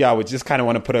 Yeah, we just kind of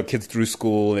want to put our kids through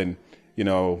school and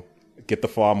get the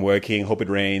farm working. Hope it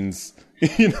rains.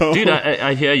 Dude,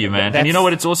 I hear you, man. And you know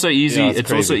what? It's also easy. Yeah,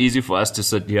 it's also easy for us to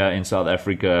sit here in South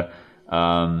Africa,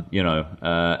 as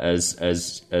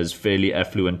fairly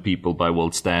affluent people by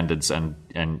world standards, and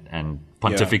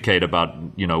pontificate about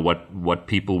what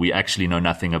people we actually know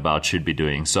nothing about should be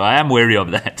doing. So I am wary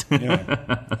of that.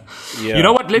 Yeah. You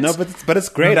know what? But it's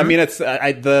great.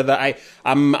 Mm-hmm.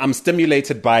 I mean, I'm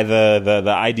stimulated by the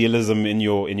idealism in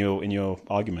your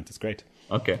argument. It's great.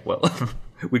 Okay, well,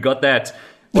 we got that.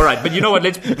 All right, but you know what?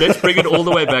 Let's bring it all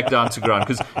the way back down to ground,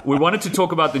 because we wanted to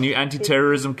talk about the new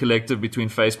anti-terrorism collective between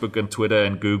Facebook and Twitter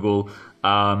and Google,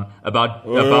 about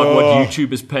what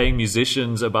YouTube is paying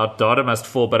musicians, about Data Must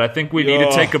Fall. But I think we need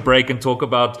to take a break and talk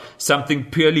about something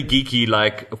purely geeky,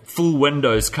 like full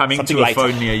Windows coming something to a lighter.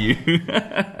 phone near you.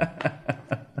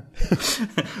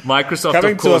 Microsoft,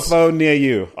 coming of course, to a phone near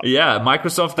you. Yeah,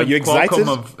 Microsoft and excited?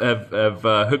 Qualcomm have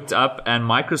hooked up, and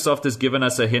Microsoft has given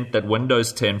us a hint that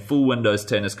full Windows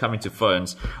 10 is coming to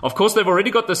phones. Of course, they've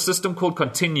already got this system called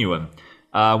Continuum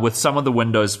with some of the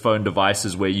Windows Phone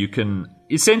devices where you can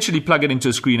essentially plug it into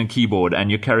a screen and keyboard, and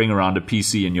you're carrying around a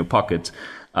PC in your pocket.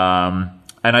 And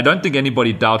I don't think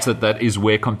anybody doubts that is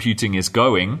where computing is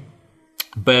going.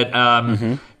 But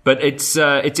But it's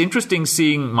interesting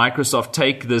seeing Microsoft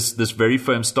take this very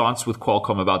firm stance with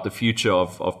Qualcomm about the future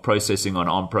of processing on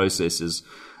ARM processors.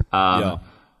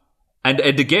 And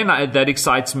again, that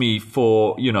excites me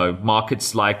for,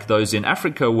 markets like those in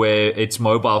Africa where it's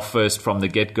mobile first from the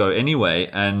get-go anyway.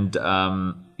 And,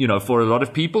 for a lot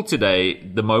of people today,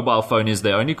 the mobile phone is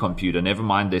their only computer, never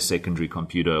mind their secondary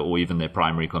computer or even their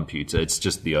primary computer. It's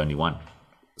just the only one.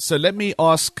 So let me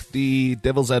ask the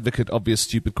devil's advocate obvious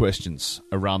stupid questions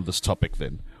around this topic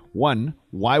then. One,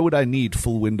 why would I need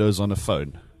full Windows on a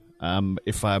phone?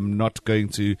 If a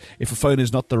phone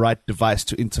is not the right device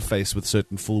to interface with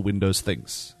certain full Windows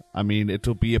things. I mean,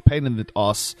 it'll be a pain in the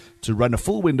ass to run a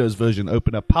full Windows version,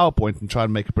 open up PowerPoint and try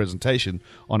and make a presentation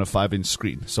on a 5-inch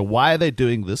screen. So why are they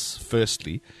doing this,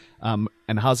 firstly?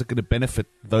 And how's it going to benefit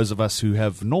those of us who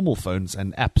have normal phones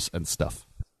and apps and stuff?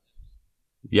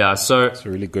 Yeah, so that's a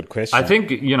really good question. I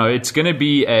think, it's going to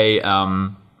be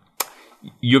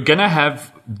you're going to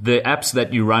have the apps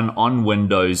that you run on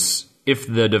Windows, if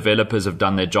the developers have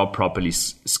done their job properly,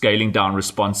 scaling down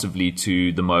responsively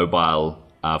to the mobile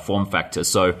form factor.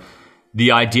 So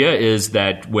the idea is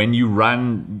that when you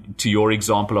run, to your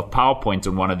example of PowerPoint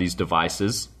on one of these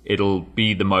devices, it'll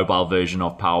be the mobile version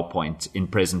of PowerPoint in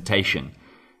presentation.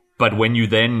 But when you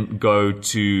then go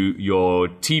to your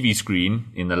TV screen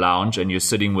in the lounge and you're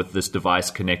sitting with this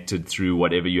device connected through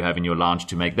whatever you have in your lounge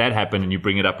to make that happen, and you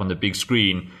bring it up on the big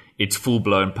screen, it's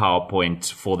full-blown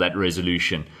PowerPoint for that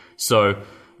resolution. So,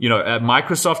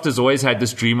 Microsoft has always had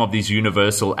this dream of these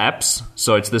universal apps.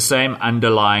 So it's the same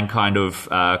underlying kind of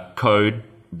code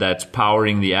that's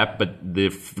powering the app, but the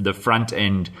front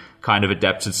end kind of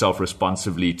adapts itself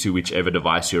responsively to whichever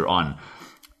device you're on.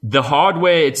 The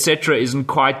hardware, etc., isn't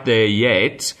quite there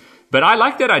yet, but I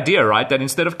like that idea, right? That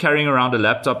instead of carrying around a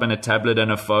laptop and a tablet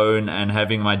and a phone and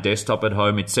having my desktop at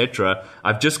home, etc.,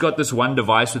 I've just got this one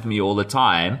device with me all the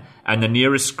time, and the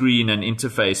nearest screen and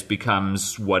interface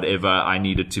becomes whatever I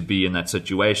need it to be in that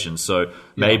situation. So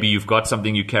maybe you've got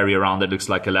something you carry around that looks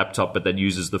like a laptop, but that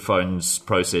uses the phone's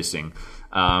processing.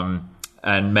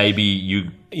 And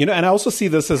maybe and I also see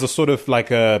this as a sort of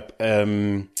like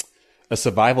a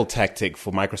survival tactic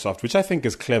for Microsoft, which I think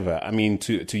is clever. I mean,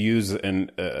 to use an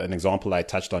example I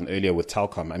touched on earlier with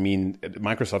Telkom. I mean,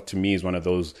 Microsoft to me is one of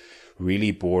those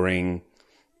really boring,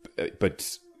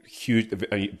 but huge,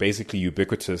 basically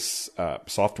ubiquitous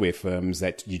software firms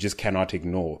that you just cannot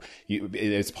ignore.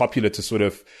 It's popular to sort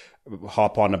of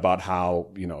harp on about how,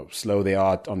 slow they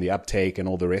are on the uptake and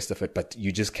all the rest of it, but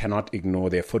you just cannot ignore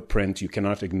their footprint. You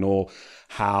cannot ignore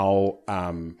how,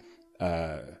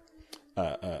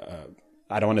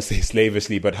 I don't want to say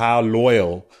slavishly, but how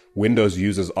loyal Windows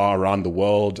users are around the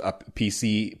world,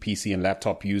 PC and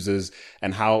laptop users,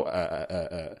 and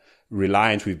how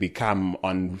reliant we've become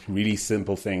on really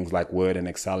simple things like Word and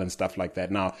Excel and stuff like that.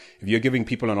 Now, if you're giving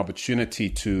people an opportunity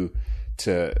to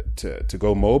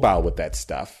go mobile with that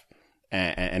stuff,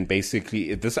 and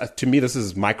basically this, to me, this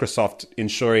is Microsoft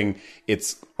ensuring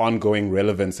its ongoing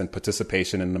relevance and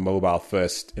participation in the mobile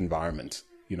first environment,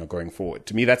 going forward.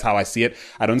 To me, that's how I see it.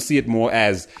 I don't see it more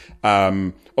as,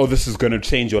 this is going to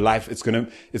change your life. It's going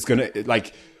to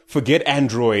like, forget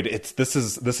Android. This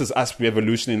is us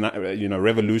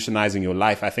revolutionizing your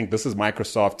life. I think this is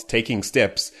Microsoft taking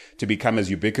steps to become as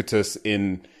ubiquitous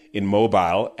in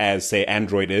mobile as, say,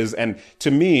 Android is. And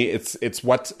to me,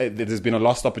 there's been a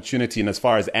lost opportunity in as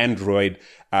far as Android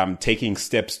taking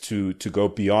steps to go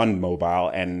beyond mobile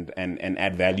and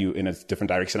add value in a different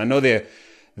direction. I know they're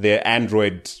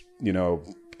Android,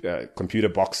 computer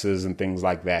boxes and things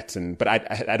like that. But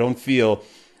I don't feel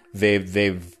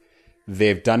they've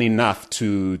done enough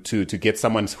to get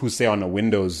someone who's, say, on a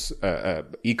Windows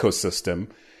ecosystem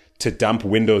to dump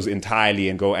Windows entirely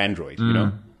and go Android,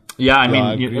 Yeah, I mean,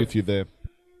 I agree with you there.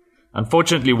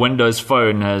 Unfortunately, Windows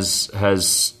Phone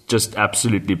has just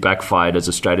absolutely backfired as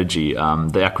a strategy.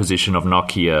 The acquisition of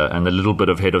Nokia and the little bit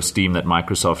of head of steam that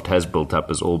Microsoft has built up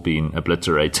has all been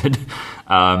obliterated.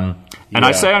 And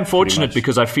I say unfortunate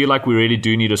because I feel like we really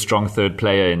do need a strong third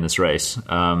player in this race.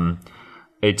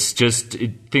 It's just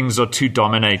things are too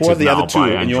dominated Who are the now other two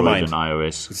by in your Android mind? and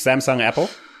iOS. Samsung, Apple?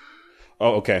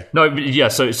 Oh, okay. No, yeah.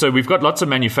 So we've got lots of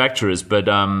manufacturers, but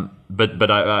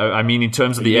I mean, in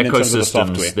terms of the in terms of the ecosystems,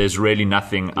 software. there's really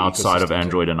nothing outside of ecosystem,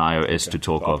 Android and iOS to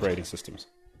talk of. Operating systems.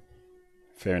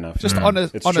 Fair enough. Just on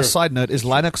It's a true. side note, is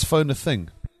Linux Phone a thing?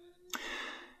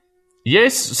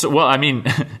 Yes. So, well, I mean,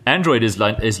 Android is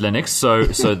Linux, so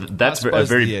that's I a suppose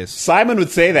very yes. Simon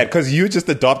would say that because you just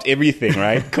adopt everything,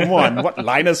 right? Come on, what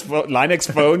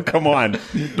Linux phone? Come on.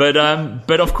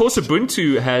 But of course,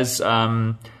 Ubuntu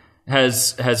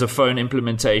has a phone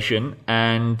implementation,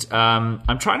 and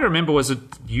I'm trying to remember, was it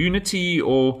Unity,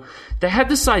 or they had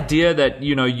this idea that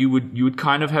you would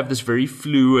kind of have this very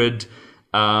fluid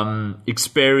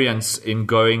experience in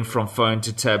going from phone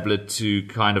to tablet to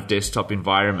kind of desktop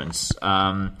environments.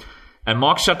 And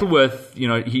Mark Shuttleworth,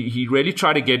 he really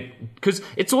tried to get, because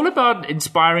it's all about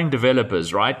inspiring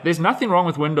developers, right? There's nothing wrong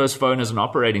with Windows Phone as an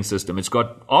operating system. It's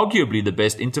got arguably the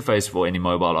best interface for any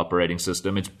mobile operating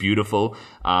system. It's beautiful.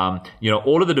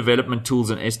 All of the development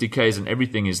tools and SDKs and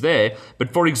everything is there.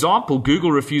 But for example,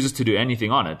 Google refuses to do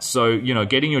anything on it. So,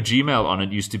 getting your Gmail on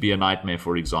it used to be a nightmare,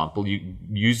 for example.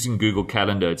 Using Google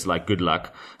Calendar, it's like good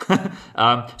luck.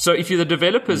 So if the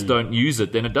developers don't use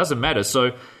it, then it doesn't matter.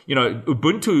 So,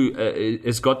 Ubuntu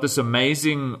has got this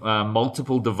amazing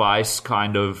multiple device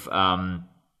kind of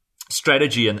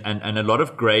strategy and a lot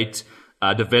of great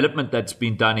development that's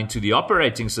been done into the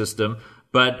operating system.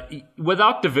 But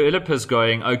without developers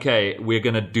going, okay, we're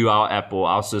going to do our app or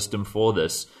our system for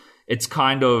this, it's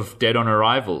kind of dead on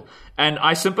arrival. And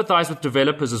I sympathize with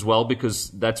developers as well, because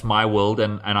that's my world,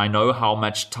 and I know how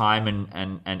much time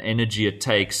and energy it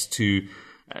takes to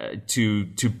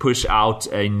push out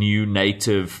a new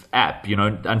native app.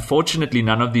 Unfortunately,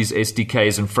 none of these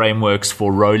SDKs and frameworks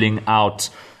for rolling out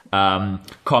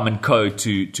common code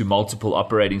to multiple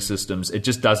operating systems, it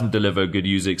just doesn't deliver a good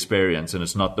user experience, and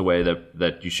it's not the way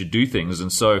that you should do things.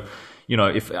 And so,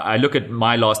 if I look at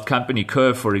my last company,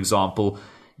 Curve, for example,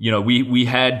 we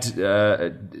had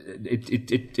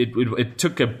it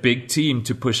took a big team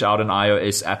to push out an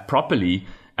iOS app properly.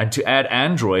 And to add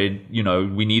Android,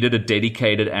 we needed a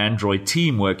dedicated Android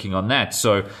team working on that.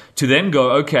 So to then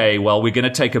go, okay, well, we're going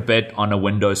to take a bet on a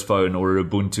Windows Phone or a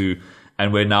Ubuntu,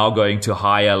 and we're now going to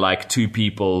hire like 2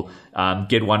 people,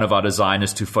 get one of our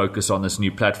designers to focus on this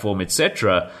new platform,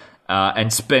 etc.,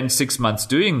 and spend 6 months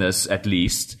doing this at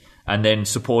least, and then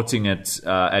supporting it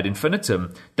ad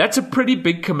infinitum. That's a pretty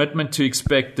big commitment to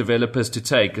expect developers to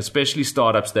take, especially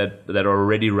startups that are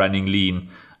already running lean.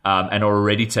 And are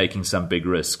already taking some big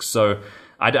risks. So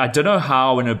I don't know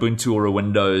how an Ubuntu or a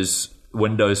Windows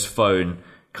Phone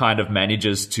kind of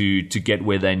manages to get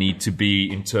where they need to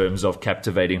be in terms of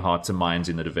captivating hearts and minds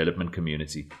in the development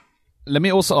community. Let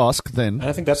me also ask then.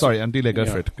 I think that's... Sorry, Andile, go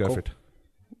for it. Go cool. for it.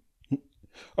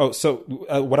 Oh, so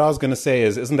what I was going to say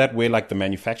is, isn't that where like the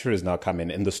manufacturers now come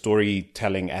in the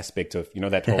storytelling aspect of,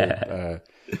 that whole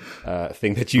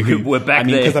thing that you... We're back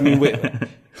there. Because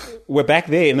we're back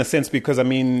there in a sense, because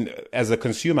as a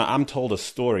consumer, I'm told a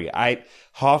story.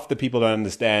 Half the people don't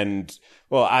understand,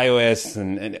 well, iOS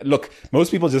and look,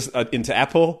 most people just are into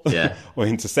Apple or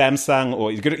into Samsung,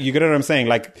 or you get what I'm saying?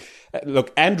 Like,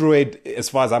 look, Android, as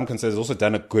far as I'm concerned, has also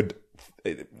done a good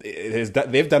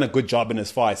they've done a good job in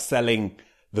as far as selling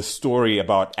the story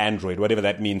about Android, whatever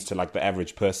that means to like the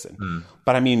average person.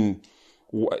 But I mean,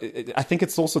 I think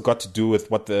it's also got to do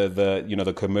with what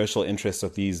the commercial interests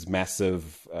of these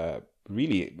massive,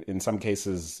 really in some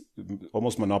cases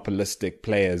almost monopolistic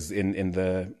players in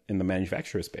the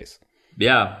manufacturer space.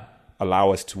 Yeah.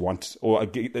 Allow us to want or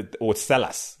sell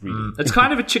us. Really. It's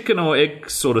kind of a chicken or egg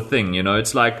sort of thing, you know.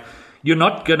 It's like you're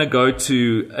not going to go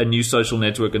to a new social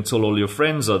network until all your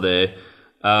friends are there.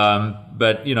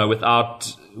 But you know,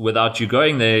 without you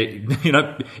going there, you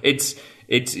know, it's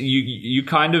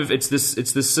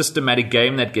this systematic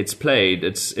game that gets played.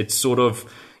 It's sort of,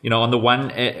 you know, on the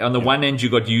one end you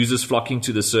got users flocking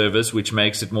to the service, which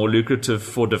makes it more lucrative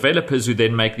for developers, who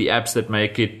then make the apps that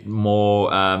make it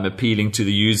more appealing to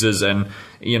the users. And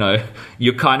you know,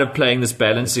 you're kind of playing this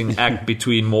balancing act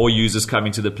between more users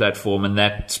coming to the platform and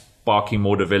that sparking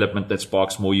more development that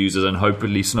sparks more users and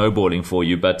hopefully snowballing for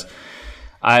you. But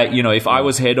if I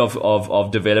was head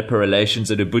of developer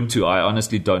relations at Ubuntu, I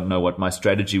honestly don't know what my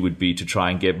strategy would be to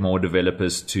try and get more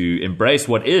developers to embrace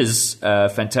what is a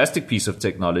fantastic piece of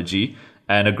technology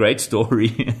and a great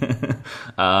story,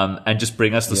 and just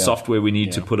bring us the software we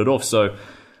need to pull it off. So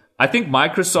I think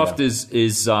Microsoft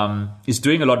is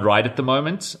doing a lot right at the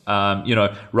moment. You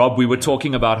know, Rob, we were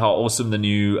talking about how awesome the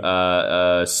new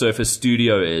Surface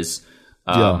Studio is.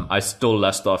 I still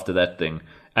lust after that thing.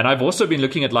 And I've also been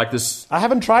looking at like this. I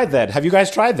haven't tried that. Have you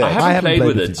guys tried that? I haven't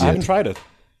played with it. I haven't tried it.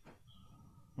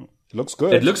 It looks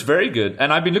good. It looks very good.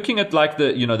 And I've been looking at like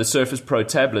the Surface Pro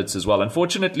tablets as well.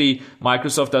 Unfortunately,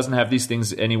 Microsoft doesn't have these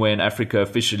things anywhere in Africa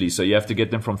officially, so you have to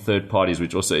get them from third parties,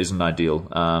 which also isn't ideal.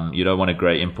 You don't want to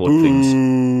grey import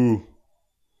things.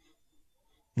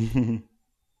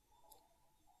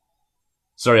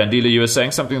 Sorry, Andile, you were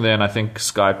saying something there, and I think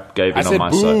Skype gave in on my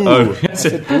side. Oh, I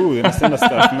said boo. You must send the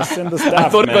stuff. You must send the stuff. I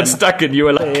thought man. It got stuck, and you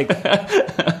were like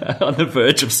on the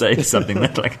verge of saying something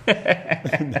that like.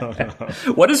 No.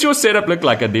 What does your setup look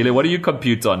like, Andile? What do you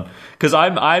compute on? Because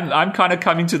I'm kind of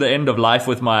coming to the end of life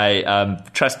with my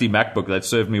trusty MacBook that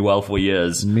served me well for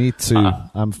years. Me too.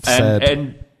 I'm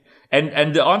sad.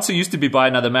 And the answer used to be buy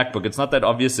another MacBook. It's not that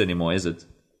obvious anymore, is it?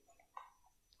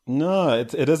 No,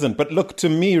 it isn't. But look, to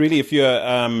me, really, if you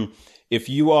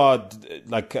are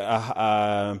like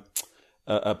a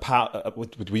power,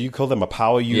 what do you call them? A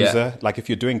power user? Yeah. Like if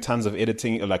you're doing tons of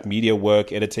editing, or like media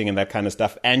work, editing, and that kind of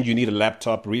stuff, and you need a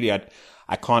laptop, really, I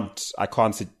can't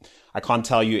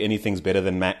tell you anything's better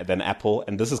than Apple.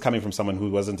 And this is coming from someone who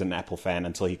wasn't an Apple fan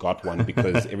until he got one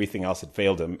because everything else had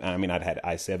failed him. I mean, I'd had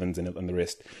i7s in it and the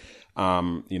rest.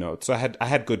 So I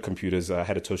had good computers. I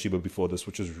had a Toshiba before this,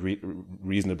 which was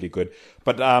reasonably good.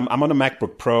 But I'm on a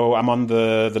MacBook Pro. I'm on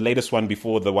the latest one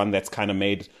before the one that's kind of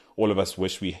made all of us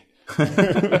wish we'd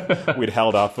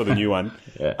held out for the new one.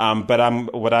 Yeah.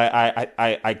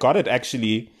 I got it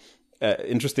actually.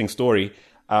 Interesting story.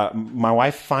 My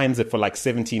wife finds it for like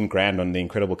 17 grand on the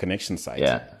Incredible Connection site.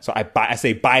 Yeah. So I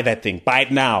say, buy that thing, buy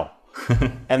it now.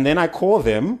 And then I call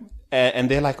them.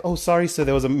 And they're like, oh, sorry, sir,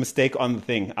 there was a mistake on the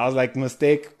thing. I was like,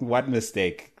 mistake? What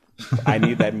mistake? I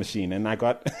need that machine. And I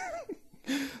got...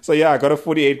 So, I got a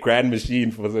 48 grand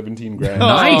machine for 17 grand.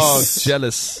 Nice.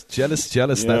 Jealous. Yeah. That's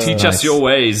Teach nice. us your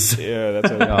ways. Yeah,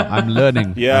 that's what I'm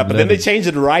learning. Yeah, but then they changed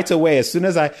it right away. As soon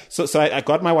as I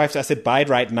got my wife, I said, buy it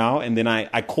right now. And then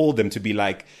I called them to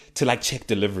check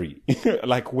delivery.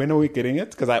 Like, when are we getting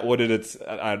it? Because I ordered it.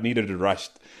 I needed it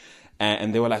rushed.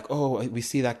 And they were like, oh, we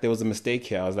see that there was a mistake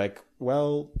here. I was like,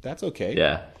 well, that's okay.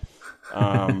 Yeah.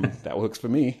 That works for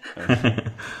me.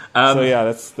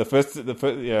 That's the first.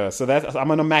 Yeah. So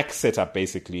I'm on a Mac setup,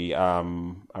 basically. I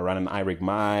run an iRig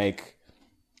mic.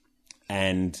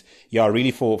 And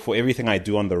really for everything I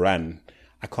do on the run,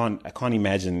 I can't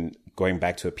imagine going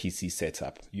back to a PC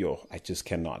setup. I just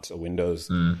cannot. A Windows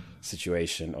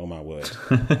situation. Oh my word.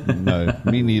 No,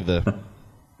 me neither.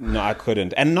 No, I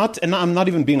couldn't. And I'm not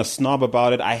even being a snob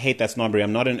about it. I hate that snobbery.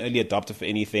 I'm not an early adopter for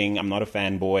anything. I'm not a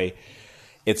fanboy.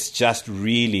 It's just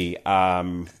really,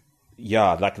 like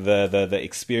the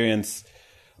experience,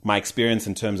 my experience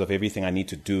in terms of everything I need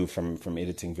to do from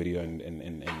editing video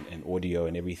and audio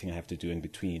and everything I have to do in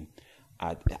between.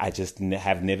 I just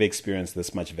have never experienced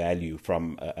this much value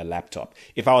from a laptop.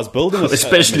 If I was building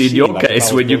especially in your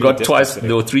case, when you got twice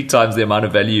or three times the amount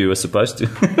of value you were supposed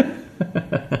to.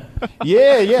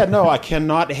 No, I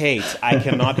cannot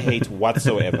hate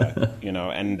whatsoever,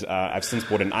 and I've since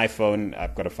bought an iPhone.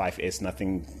 I've got a 5S,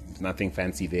 nothing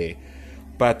fancy there,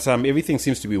 but everything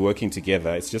seems to be working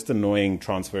together. It's just annoying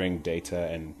transferring data,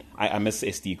 and I miss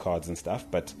SD cards and stuff,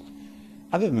 but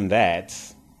other than that,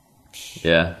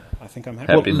 Yeah. I think I'm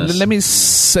happy. Happiness. Let me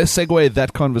segue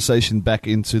that conversation back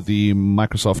into the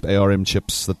Microsoft ARM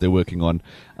chips that they're working on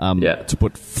to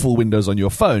put full Windows on your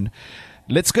phone.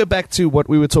 Let's go back to what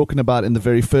we were talking about in the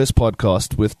very first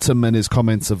podcast with Tim and his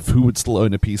comments of who would still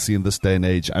own a PC in this day and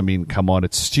age. I mean, come on,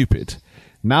 it's stupid.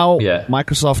 Now,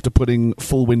 Microsoft are putting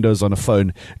full Windows on a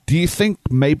phone. Do you think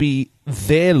maybe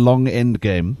their long end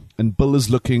game, and Bill is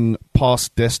looking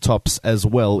past desktops as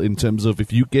well in terms of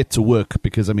if you get to work,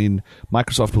 because, I mean,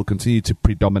 Microsoft will continue to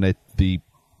predominate the,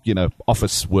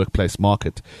 office workplace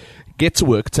market. Get to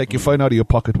work, take your phone out of your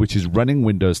pocket, which is running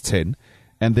Windows 10,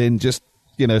 and then just,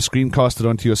 screencast it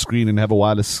onto your screen and have a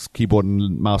wireless keyboard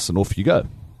and mouse, and off you go.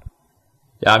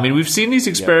 Yeah, I mean, we've seen these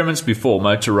experiments before.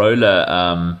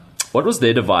 Motorola, what was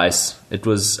their device? It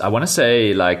was, I want to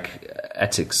say, like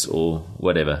Atix or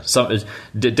whatever.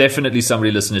 Definitely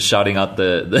somebody listening is shouting out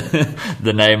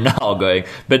the name now, going.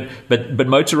 But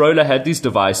Motorola had these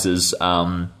devices,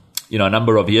 a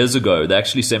number of years ago. They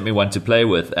actually sent me one to play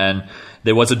with, and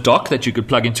there was a dock that you could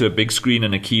plug into a big screen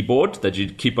and a keyboard that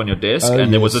you'd keep on your desk,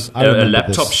 and there was a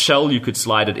laptop shell you could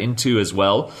slide it into as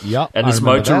well. Yeah, and this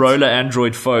Motorola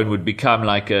Android phone would become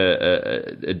like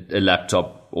a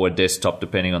laptop or a desktop,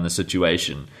 depending on the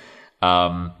situation.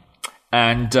 That's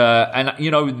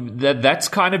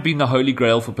kind of been the holy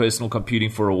grail for personal computing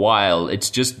for a while.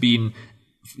 It's just been,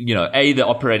 the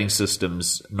operating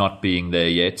systems not being there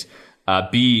yet.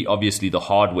 B, obviously the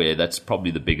hardware. That's probably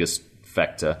the biggest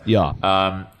factor. Yeah.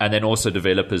 And then also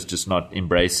developers just not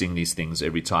embracing these things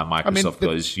every time Microsoft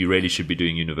goes, you really should be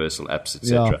doing universal apps,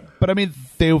 etc. Yeah. But I mean,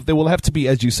 there will have to be,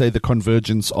 as you say, the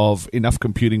convergence of enough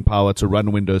computing power to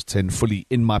run Windows 10 fully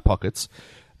in my pockets,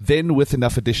 then with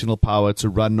enough additional power to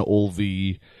run all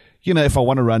the, if I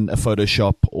want to run a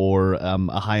Photoshop or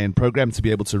a high-end program, to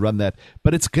be able to run that.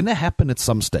 But it's going to happen at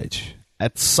some stage.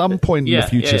 At some point in the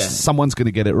future, someone's going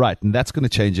to get it right, and that's going to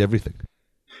change everything.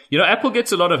 Apple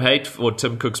gets a lot of hate for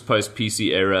Tim Cook's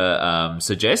post-PC era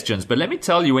suggestions, but let me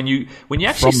tell you, when you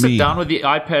actually sit down with the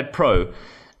iPad Pro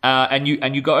and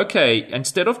you go, okay,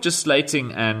 instead of just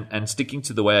slating and sticking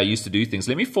to the way I used to do things,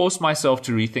 let me force myself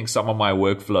to rethink some of my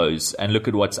workflows and look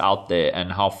at what's out there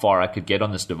and how far I could get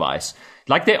on this device.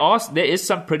 Like there is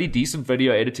some pretty decent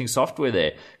video editing software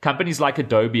there. Companies like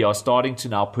Adobe are starting to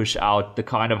now push out the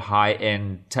kind of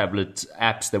high-end tablet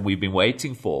apps that we've been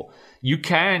waiting for. You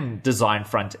can design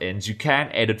front ends. You can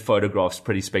edit photographs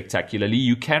pretty spectacularly.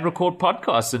 You can record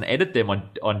podcasts and edit them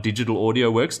on digital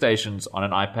audio workstations on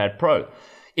an iPad Pro.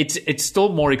 It's still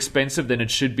more expensive than it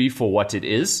should be for what it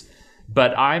is.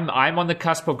 But I'm on the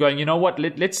cusp of going, you know what?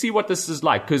 Let's see what this is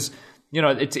like, because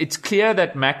it's clear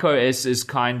that macOS is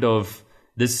kind of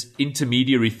this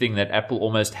intermediary thing that Apple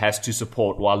almost has to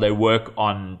support while they work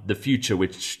on the future,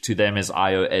 which to them is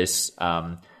iOS,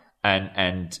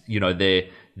 and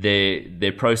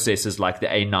their processors like the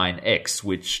A9X,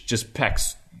 which just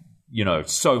packs,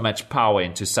 so much power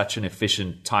into such an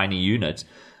efficient tiny unit.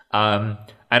 And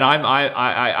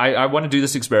I want to do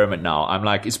this experiment now. I'm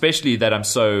like, especially that I'm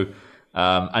so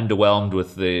underwhelmed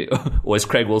with or as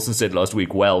Craig Wilson said last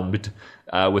week, whelmed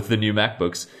with the new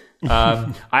MacBooks.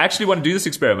 I actually want to do this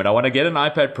experiment. I want to get an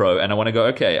iPad Pro and I want to go,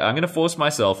 okay, I'm going to force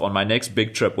myself on my next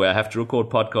big trip where I have to record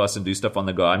podcasts and do stuff on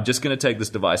the go. I'm just going to take this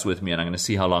device with me and I'm going to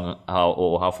see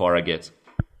how far I get.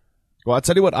 Well, I'll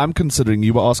tell you what I'm considering.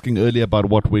 You were asking earlier about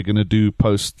what we're going to do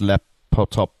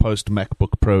post-laptop,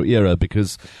 post-MacBook Pro era,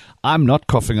 because I'm not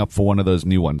coughing up for one of those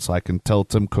new ones. I can tell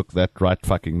Tim Cook that right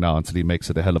fucking now until he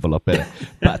makes it a hell of a lot better.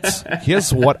 But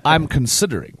here's what I'm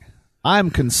considering.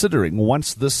 I'm considering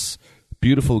once this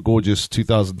beautiful, gorgeous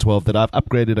 2012 that I've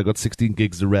upgraded. I got 16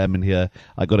 gigs of RAM in here.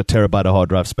 I got a terabyte of hard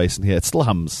drive space in here. It still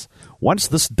hums. Once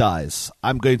this dies,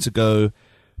 I'm going to go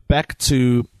back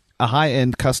to a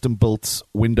high-end custom-built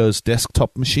Windows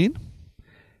desktop machine,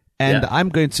 and I'm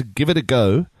going to give it a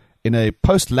go in a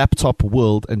post-laptop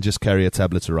world and just carry a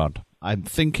tablet around. I'm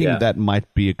thinking that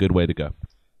might be a good way to go.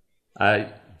 Do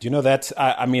you know that?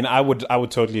 I mean, I would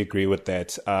totally agree with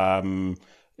that.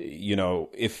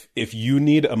 If you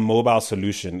need a mobile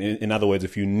solution, in other words,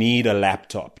 if you need a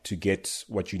laptop to get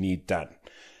what you need done,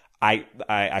 I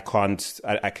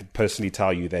could personally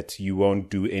tell you that you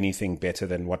won't do anything better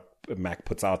than what Mac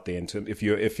puts out there if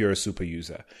you're a super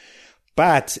user.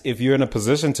 But if you're in a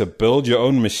position to build your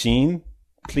own machine,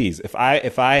 please, if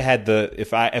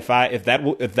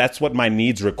that's what my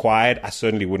needs required, I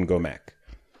certainly wouldn't go Mac.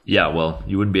 Yeah, well,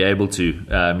 you wouldn't be able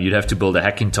to. You'd have to build a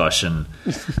Hackintosh and.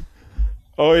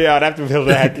 Oh yeah, I'd have to build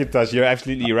a Hackintosh. You're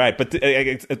absolutely right. But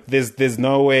there's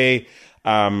no way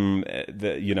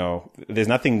there's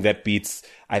nothing that beats,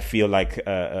 I feel like,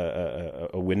 a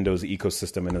Windows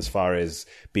ecosystem, and as far as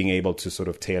being able to sort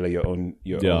of tailor your own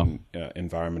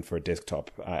environment for a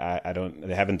desktop.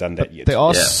 They haven't done that yet. There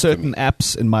are certain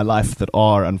apps in my life that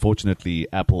are unfortunately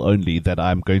Apple only that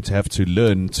I'm going to have to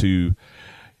learn to,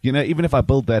 even if I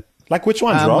build that. Like which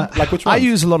ones, Rob? Like which ones? I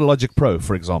use a lot of Logic Pro,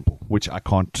 for example, which I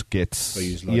can't get.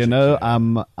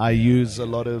 I use a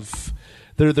lot of.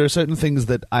 There are certain things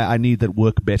that I need that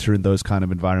work better in those kind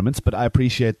of environments, but I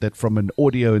appreciate that from an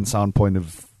audio and sound point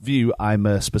of view, I'm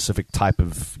a specific type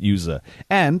of user.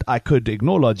 And I could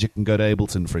ignore Logic and go to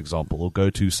Ableton, for example, or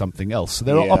go to something else. So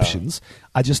there are options.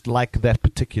 I just like that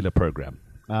particular program.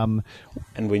 And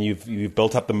when you've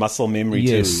built up the muscle memory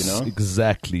too,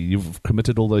 exactly. You've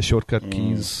committed all those shortcut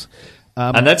keys.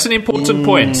 And that's an important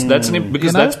point.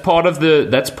 Because that's part of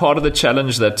the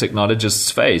challenge that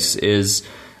technologists face is.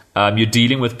 You're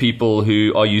dealing with people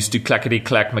who are used to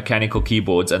clackety-clack mechanical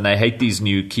keyboards, and they hate these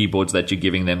new keyboards that you're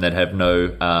giving them that have no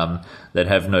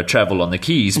travel on the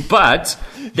keys. But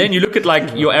then you look at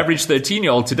like your average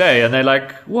 13-year-old today, and they're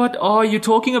like, "What are you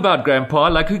talking about, Grandpa?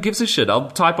 Like, who gives a shit?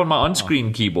 I'll type on my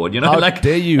on-screen keyboard." How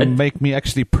dare you make me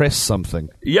actually press something?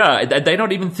 Yeah, they're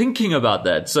not even thinking about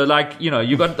that. So, like,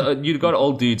 you got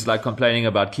old dudes like complaining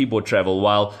about keyboard travel.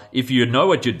 While if you know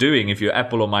what you're doing, if you're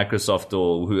Apple or Microsoft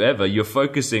or whoever, you're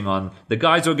focusing on the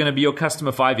guys who are going to be your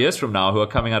customer 5 years from now, who are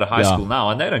coming out of high school now,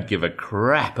 and they don't give a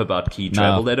crap about key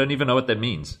travel. They don't even know what that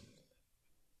means.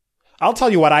 I'll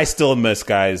tell you what I still miss,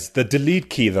 guys. The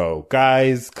delete key, though.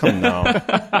 Guys, come now.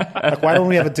 Like, why don't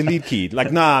we have a delete key?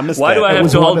 Like, nah, I miss that. Why do I have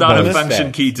to hold down a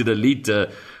function key to delete?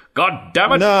 God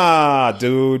damn it. Nah,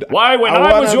 dude. Why, when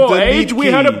I was your age, we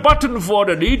had a button for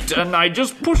delete, and I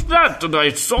just pushed that, and I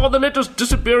saw the letters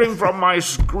disappearing from my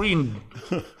screen.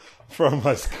 From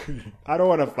my screen. I don't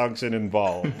want a function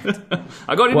involved.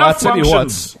 I got enough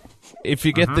functions. If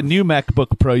you get the new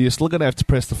MacBook Pro, you're still going to have to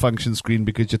press the function screen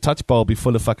because your touch bar will be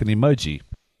full of fucking emoji.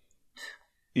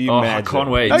 I can't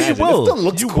wait. No, you will. It still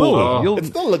looks cool. It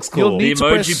still looks cool. You'll need to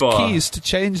press keys to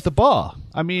change the bar.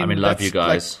 I love you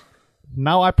guys. Like,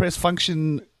 now I press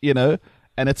function, and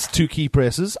it's 2 key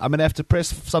presses. I'm going to have to press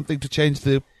something to change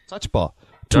the touch bar.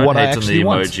 Don't hate on the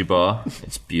emoji bar.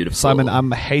 It's beautiful. Simon,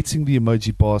 I'm hating the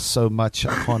emoji bar so much.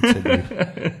 I can't tell you.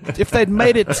 If they'd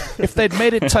made it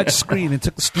touch screen and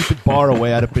took the stupid bar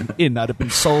away, I'd have been in. I'd have been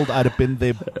sold. I'd have been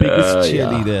their biggest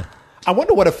cheerleader. I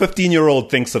wonder what a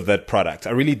 15-year-old thinks of that product.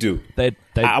 I really do.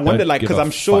 I wonder, like, because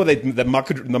I'm sure the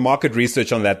market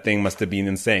research on that thing must have been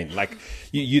insane. Like,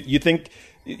 you think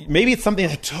maybe it's something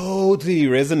that totally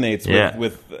resonates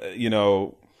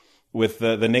with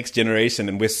the next generation,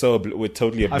 and we're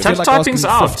totally I feel like asking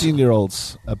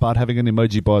 15-year-olds about having an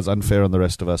emoji bar is unfair on the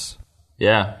rest of us.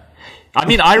 Yeah. I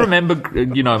mean, I remember,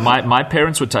 my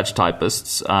parents were touch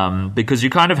typists, because you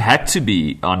kind of had to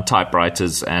be on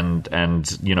typewriters and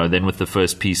then with the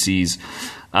first PCs.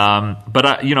 But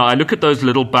I look at those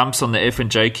little bumps on the F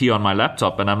and J key on my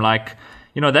laptop, and I'm like,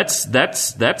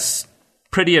 that's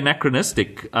pretty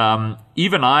anachronistic.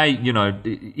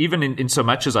 Even in so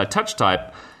much as I touch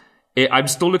type, I'm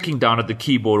still looking down at the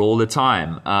keyboard all the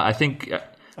time. I think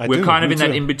we're kind of in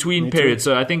that in-between period.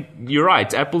 So I think you're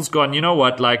right. Apple's gone, you know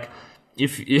what, like,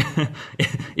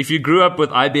 if you grew up with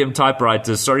IBM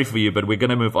typewriters, sorry for you, but we're going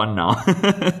to move on now.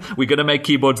 We're going to make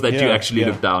keyboards that you actually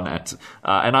look down at.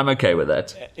 And I'm okay with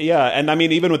that. Yeah, and I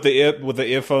mean, even with the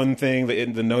earphone thing,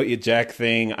 the no ear jack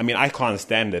thing, I mean, I can't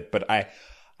stand it, but I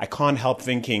can't help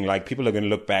thinking, like, people are going to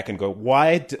look back and go,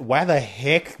 why the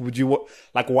heck would you,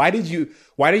 like, why did you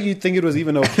think it was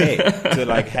even okay to,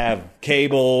 like, have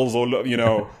cables or,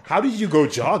 how did you go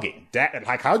jogging? Dad,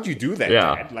 like, how did you do that,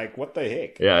 Dad? Like, what the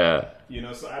heck? Yeah.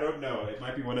 So I don't know. It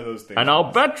might be one of those things. And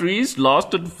our batteries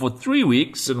lasted for 3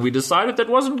 weeks, and we decided that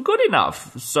wasn't good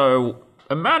enough. So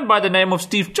a man by the name of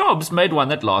Steve Jobs made one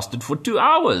that lasted for 2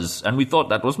 hours, and we thought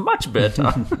that was much better.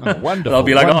 Wonderful. I'll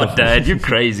be like, oh, Dad, you're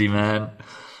crazy, man.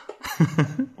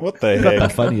 What the heck? The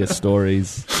funniest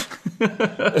stories. It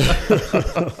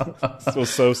was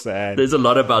so sad. There's a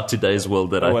lot about today's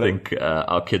world that I think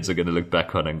our kids are going to look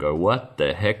back on and go, what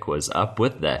the heck was up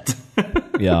with that?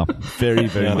 Yeah, very,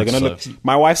 very much so.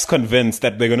 My wife's convinced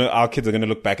that our kids are going to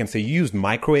look back and say, you used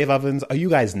microwave ovens? Are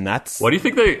you guys nuts? What do you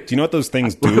think do you know what those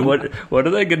things do? What are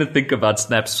they going to think about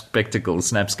Snap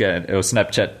spectacles, SnapScan, or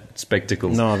Snapchat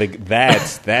spectacles? No,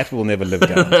 that will never live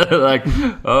down. Like,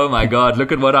 oh my God,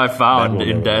 look at what I found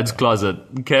in Dad's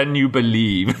closet. Can you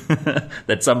believe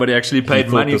that somebody actually paid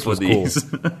money for these?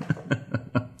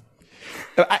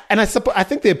 Cool. I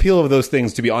think the appeal of those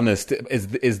things, to be honest,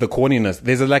 is the corniness.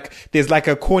 There's like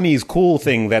a corny is cool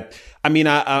thing that, I mean,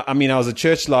 I was at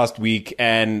church last week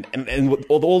and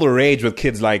with all the rage with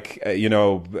kids like,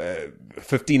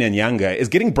 15 and younger is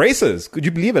getting braces. Could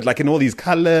you believe it? Like in all these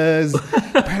colors.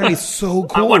 Apparently it's so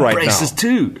cool I want right braces now.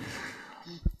 too.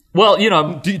 Well,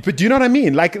 But do you know what I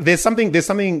mean? Like there's something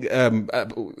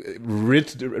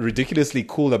ridiculously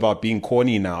cool about being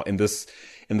corny now in this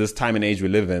time and age we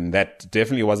live in. That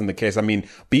definitely wasn't the case. I mean,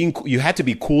 you had to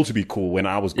be cool to be cool when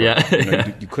I was growing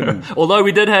up. You couldn't. Although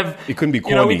we did have, you couldn't be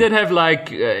corny. We did have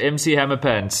like MC Hammer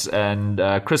pants and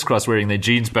Crisscross wearing their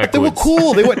jeans backwards. But they were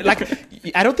cool. They were like,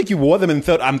 I don't think you wore them and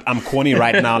thought I'm corny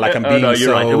right now. Like I'm being. Oh no,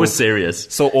 you're right. It was serious.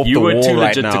 So off you the were wall too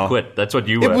right legit now. to quit. That's what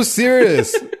you were. It was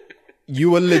serious.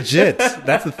 You were legit.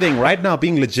 That's the thing. Right now,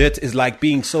 being legit is like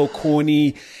being so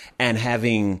corny and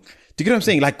having. Do you get what I'm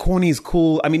saying? Like corny is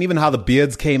cool. I mean, even how the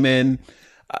beards came in.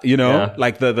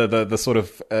 Like the sort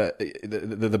of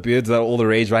the beards are all the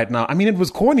rage right now. I mean, it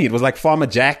was corny. It was like Farmer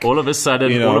Jack. All of a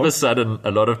sudden,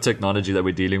 a lot of technology that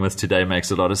we're dealing with today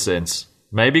makes a lot of sense.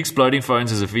 Maybe exploding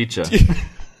phones is a feature.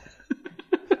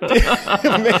 Maybe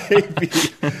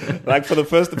like for the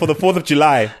 4th of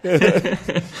July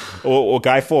or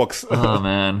Guy Fawkes. Oh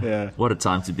man, What a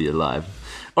time to be alive.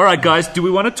 All right, guys, do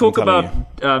we want to talk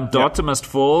about Data Must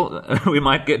Fall? We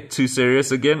might get too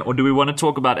serious again. Or do we want to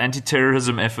talk about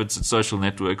anti-terrorism efforts at social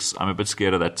networks? I'm a bit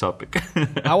scared of that topic.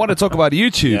 I want to talk about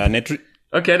YouTube. Yeah,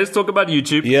 okay, let's talk about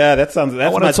YouTube. Yeah, that's much better. I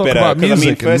want to talk about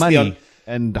music and money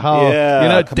and how,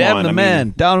 damn the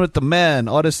man, down with the man.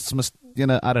 Artists must,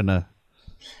 I don't know.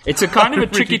 It's a kind of a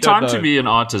tricky time to be an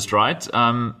artist, right?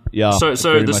 Yeah. So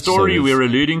the story we're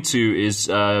alluding to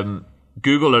is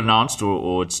Google announced,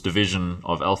 or its division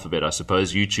of Alphabet, I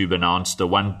suppose, YouTube announced a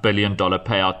 $1 billion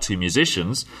payout to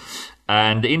musicians.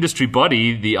 And the industry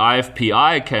body, the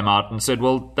IFPI, came out and said,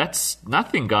 well, that's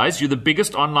nothing, guys. You're the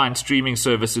biggest online streaming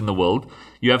service in the world.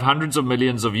 You have hundreds of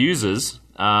millions of users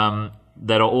that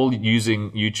are all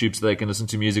using YouTube so they can listen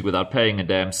to music without paying a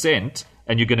damn cent.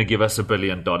 And you're going to give us $1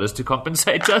 billion to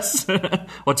compensate us?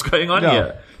 What's going on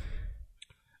here?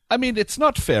 I mean, it's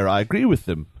not fair. I agree with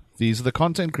them. These are the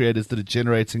content creators that are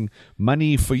generating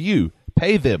money for you.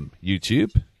 Pay them,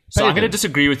 YouTube. So I'm going to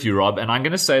disagree with you, Rob, and I'm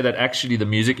going to say that actually the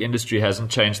music industry hasn't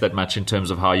changed that much in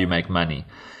terms of how you make money.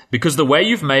 Because the way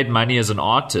you've made money as an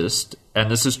artist,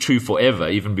 and this is true forever,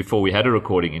 even before we had a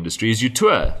recording industry, is you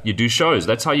tour, you do shows.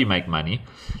 That's how you make money.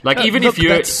 Like if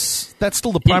you're... That's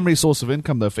still the primary source of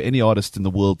income, though, for any artist in the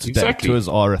world today. Exactly. Tours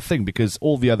are a thing because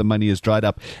all the other money is dried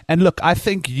up. And look, I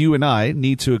think you and I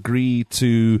need to agree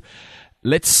to...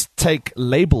 Let's take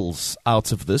labels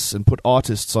out of this and put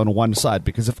artists on one side.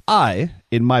 Because if I,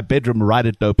 in my bedroom, write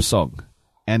a dope song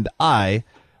and I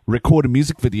record a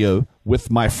music video with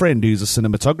my friend who's a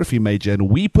cinematography major and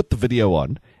we put the video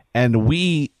on and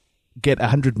we get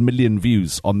 100 million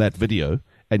views on that video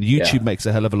and YouTube makes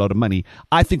a hell of a lot of money,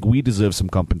 I think we deserve some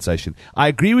compensation. I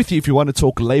agree with you if you want to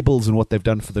talk labels and what they've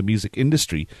done for the music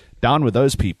industry, down with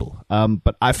those people.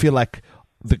 But I feel like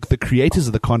the creators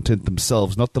of the content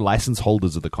themselves, not the license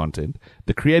holders of the content,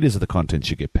 the creators of the content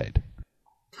should get paid.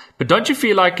 But don't you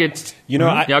feel like it's...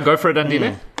 go for it,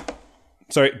 Andile.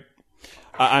 Sorry.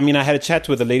 I mean, I had a chat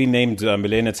with a lady named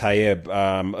Milena Tayeb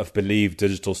of Believe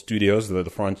Digital Studios, the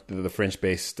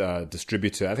French-based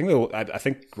distributor. I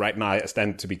think right now I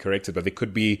stand to be corrected, but they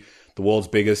could be the world's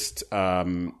biggest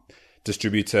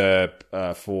distributor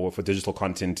for digital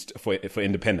content for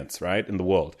independents, right, in the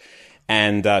world.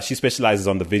 And she specializes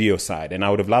on the video side. And I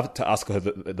would have loved to ask her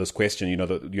this question,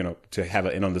 to have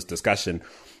her in on this discussion.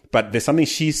 But there's something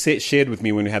she shared with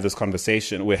me when we had this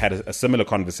conversation. We had a similar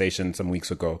conversation some weeks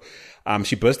ago.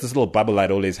 She burst this little bubble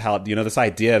I'd always held. This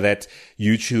idea that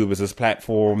YouTube is this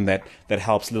platform that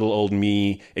helps little old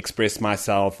me express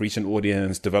myself, reach an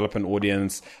audience, develop an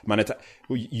audience, monetize.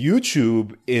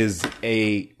 YouTube is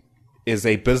a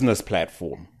business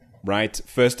platform, right?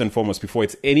 First and foremost, before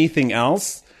it's anything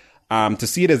else. To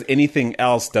see it as anything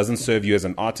else doesn't serve you as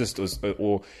an artist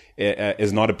or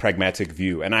is not a pragmatic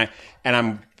view. And I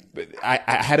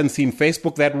hadn't seen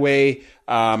Facebook that way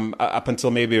up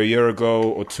until maybe a year ago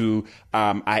or two.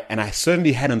 I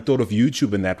certainly hadn't thought of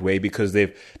YouTube in that way because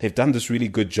they've done this really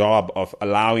good job of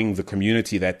allowing the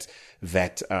community that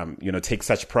takes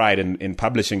such pride in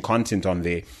publishing content on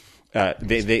there.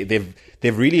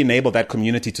 They've really enabled that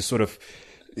community to sort of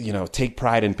take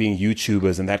pride in being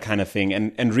YouTubers and that kind of thing.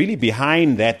 And really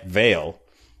behind that veil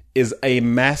is a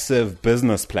massive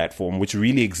business platform which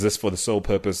really exists for the sole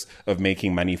purpose of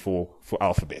making money for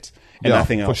Alphabet and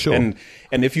nothing else. For sure.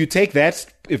 And if you take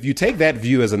that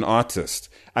view as an artist,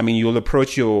 I mean, you'll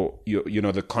approach your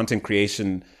the content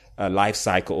creation life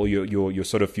cycle or your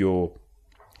sort of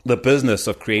the business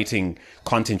of creating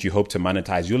content you hope to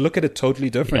monetize, you'll look at it totally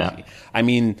differently. Yeah. I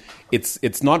mean,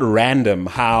 it's not random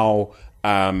how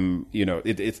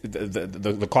it's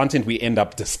the content we end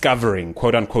up discovering,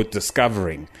 quote unquote,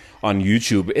 discovering on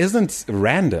YouTube isn't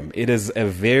random. It is a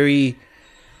very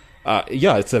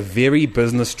it's a very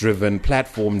business-driven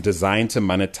platform designed to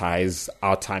monetize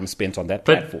our time spent on that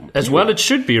platform. As well, it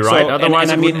should be, right?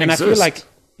 Otherwise, it wouldn't exist. I feel like,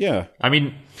 I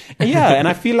mean, and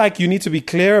I feel like you need to be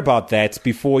clear about that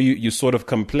before you sort of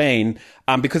complain,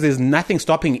 because there's nothing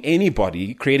stopping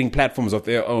anybody creating platforms of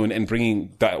their own and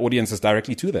bringing the audiences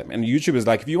directly to them. And YouTube is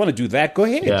like, if you want to do that, go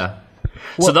ahead. Yeah.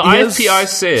 So the IFPI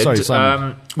said,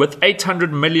 with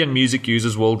 800 million music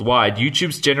users worldwide,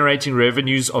 YouTube's generating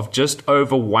revenues of just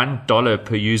over $1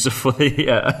 per user for the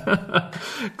year.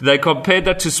 They compared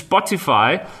that to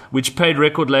Spotify, which paid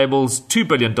record labels $2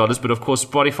 billion, but of course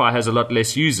Spotify has a lot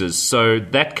less users, so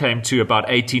that came to about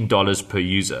 $18 per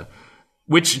user,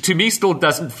 which to me still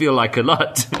doesn't feel like a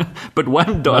lot, but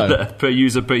 $1 per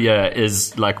user per year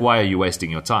is like, why are you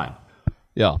wasting your time?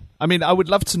 Yeah. I mean, I would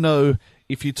love to know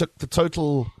if you took the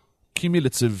total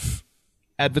cumulative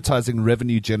advertising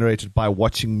revenue generated by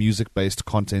watching music-based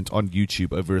content on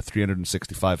YouTube over a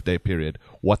 365-day period,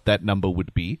 what that number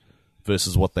would be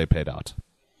versus what they paid out.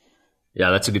 Yeah,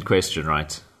 that's a good question,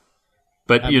 right?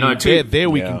 But, we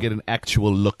can get an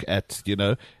actual look at,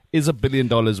 is $1 billion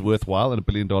worthwhile? And $1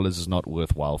 billion is not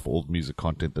worthwhile for all the music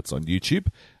content that's on YouTube.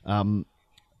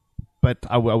 But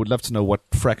I would love to know what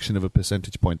fraction of a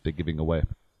percentage point they're giving away.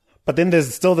 But then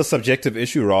there's still the subjective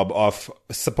issue, Rob, of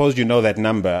suppose you know that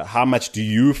number. How much do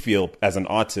you feel as an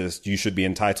artist you should be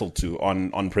entitled to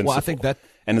on principle? Well, I think that...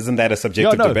 And isn't that a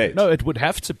subjective debate? No, it would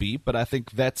have to be, but I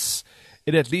think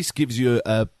it at least gives you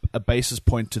a basis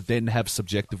point to then have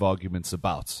subjective arguments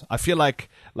about. I feel like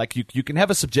you can have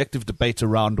a subjective debate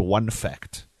around one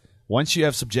fact. Once you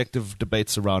have subjective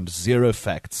debates around zero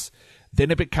facts, then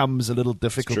it becomes a little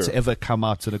difficult to ever come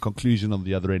out to a conclusion on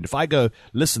the other end. If I go,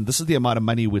 listen, this is the amount of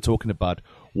money we're talking about,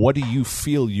 what do you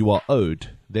feel you are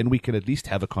owed? Then we can at least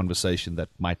have a conversation that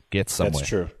might get somewhere. That's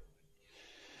true.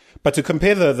 But to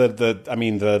compare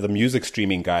the music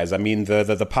streaming guys, I mean,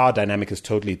 the power dynamic is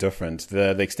totally different.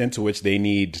 The extent to which they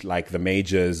need like the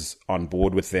majors on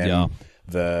board with them,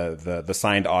 the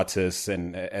signed artists,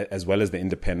 and as well as the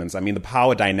independents. I mean, the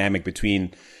power dynamic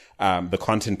between the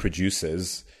content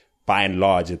producers, by and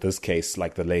large, at this case,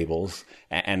 like the labels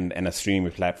and a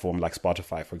streaming platform like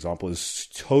Spotify, for example, is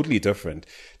totally different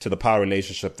to the power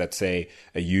relationship that, say,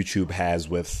 a YouTube has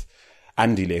with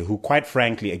Andile, who, quite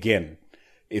frankly, again,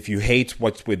 if you hate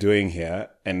what we're doing here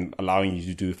and allowing you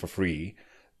to do it for free,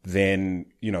 then,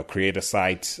 create a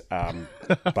site,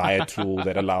 buy a tool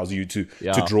that allows you to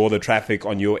draw the traffic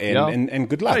on your end, and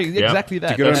good luck. Exactly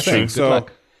that. That's true. Good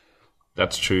luck.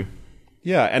 That's true.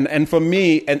 Yeah, and for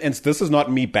me, and this is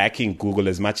not me backing Google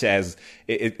as much as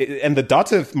and the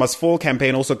Data Must Fall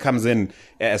campaign also comes in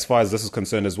as far as this is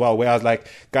concerned as well, where I was like,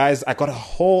 guys, I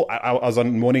was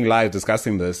on Morning Live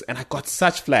discussing this, and I got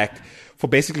such flack for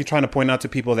basically trying to point out to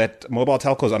people that mobile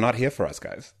telcos are not here for us,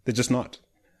 guys. They're just not.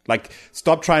 Like,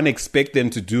 stop trying to expect them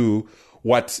to do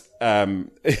what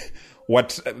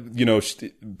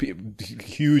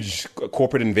huge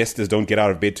corporate investors don't get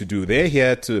out of bed to do. They're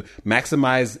here to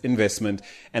maximize investment,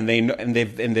 and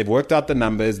they've worked out the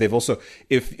numbers. They've also,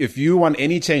 if you want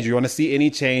any change, you want to see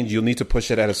any change, you'll need to push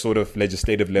it at a sort of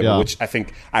legislative level, which I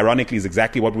think ironically is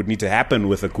exactly what would need to happen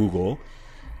with a Google,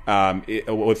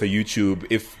 with a YouTube.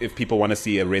 If people want to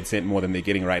see a red cent more than they're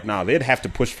getting right now, they'd have to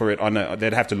push for it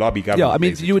they'd have to lobby government. Yeah, I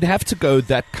mean, basically. You would have to go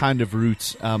that kind of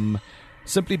route.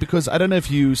 Simply because I don't know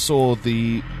if you saw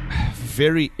the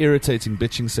very irritating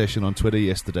bitching session on Twitter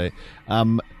yesterday.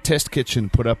 Test Kitchen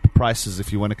put up prices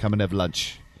if you want to come and have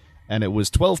lunch. And it was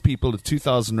 12 people at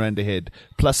 2,000 Rand a head,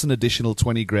 plus an additional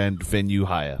 20 grand venue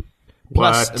hire.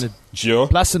 Plus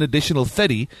an additional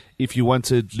 30 if you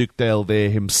wanted Luke Dale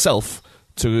there himself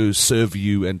to serve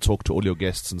you and talk to all your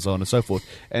guests and so on and so forth.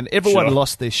 And everyone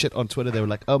lost their shit on Twitter. They were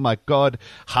like, oh my God,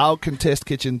 how can Test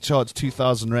Kitchen charge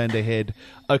 2,000 Rand a head?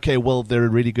 Okay, well, they're a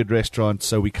really good restaurant,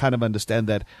 so we kind of understand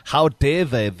that. How dare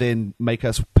they then make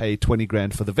us pay 20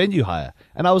 grand for the venue hire?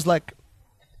 And I was like,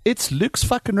 it's Luke's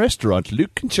fucking restaurant.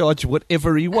 Luke can charge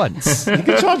whatever he wants. He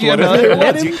can charge whatever he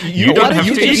wants. You don't have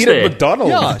to eat at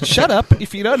McDonald's. Yeah, shut up.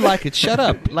 If you don't like it, shut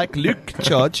up. Like, Luke can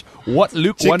charge what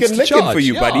Luke wants to charge. For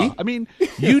you, buddy. I mean,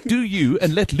 you do you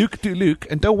and let Luke do Luke,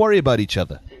 and don't worry about each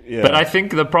other. But I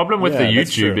think the problem with the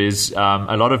that's YouTube true. is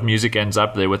a lot of music ends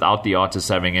up there without the artist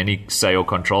having any say or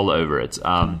control over it.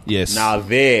 Yes. Now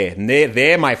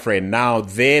there, my friend. Now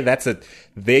that's it.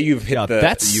 There you've hit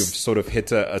you've sort of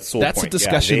hit a sore That's point. a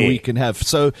discussion there. we can have.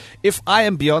 So if I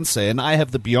am Beyonce and I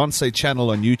have the Beyonce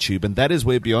channel on YouTube, and that is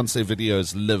where Beyonce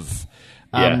videos live,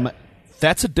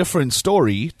 that's a different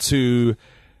story to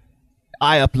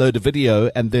I upload a video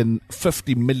and then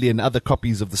 50 million other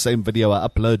copies of the same video are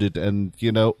uploaded. And,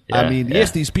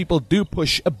 yes, these people do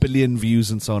push 1 billion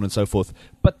views and so on and so forth,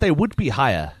 but they would be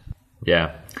higher.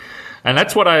 Yeah. And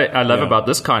that's what I love about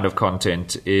this kind of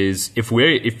content is if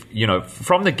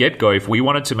from the get-go, if we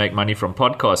wanted to make money from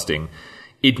podcasting,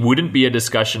 it wouldn't be a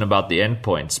discussion about the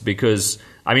endpoints because,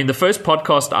 the first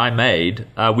podcast I made,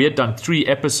 we had done 3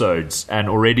 episodes and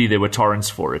already there were torrents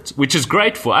for it, which is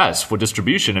great for us, for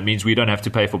distribution. It means we don't have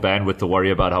to pay for bandwidth to worry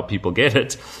about how people get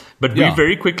it. But we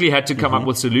very quickly had to come up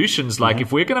with solutions like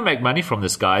if we're going to make money from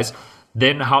this, guys,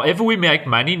 then however we make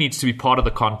money needs to be part of the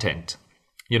content.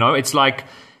 It's like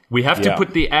we have to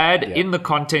put the ad in the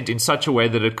content in such a way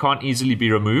that it can't easily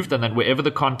be removed, and that wherever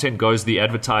the content goes, the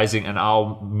advertising and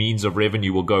our means of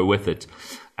revenue will go with it.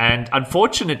 And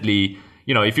unfortunately,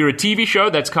 if you're a TV show,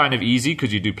 that's kind of easy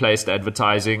because you do placed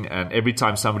advertising, and every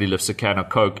time somebody lifts a can of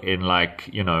Coke in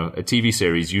a TV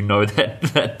series,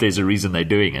 that there's a reason they're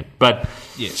doing it. But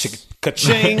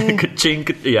Ka-ching. Ka-ching,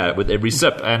 with every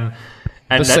sip. And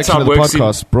this that's section how it of the works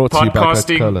podcast in brought to you by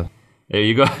podcasting. Coca-Cola. There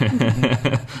you go.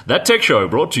 That tech show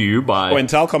brought to you by. And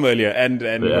Telcom earlier, and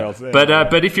what else?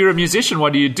 But if you're a musician,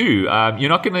 what do? You're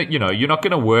not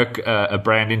gonna work a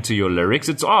brand into your lyrics.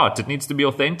 It's art. It needs to be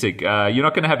authentic. You're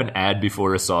not gonna have an ad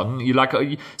before a song.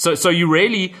 So you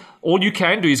really all you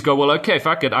can do is go, well, okay,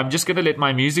 fuck it. I'm just gonna let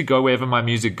my music go wherever my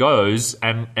music goes,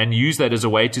 and use that as a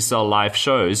way to sell live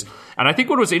shows. And I think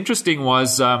what was interesting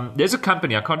was there's a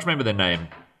company, I can't remember the name.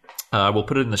 We'll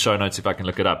put it in the show notes if I can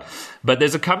look it up. But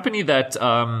there's a company that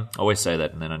I always say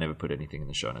that, and then I never put anything in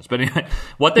the show notes. But anyway,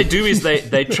 what they do is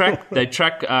they track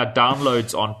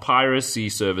downloads on piracy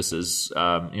services,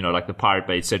 like the Pirate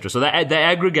Bay, etc. So they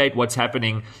aggregate what's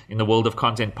happening in the world of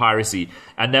content piracy,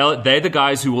 and they're the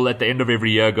guys who will at the end of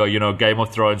every year go, Game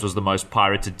of Thrones was the most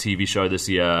pirated TV show this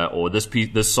year, or this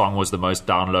song was the most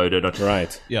downloaded.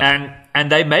 Right. Yeah. And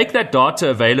they make that data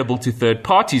available to third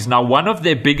parties. Now, one of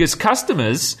their biggest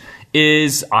customers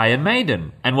is Iron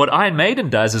Maiden. And what Iron Maiden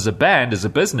does as a band, as a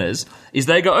business, is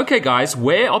they go, okay, guys,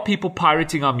 where are people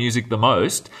pirating our music the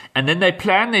most? And then they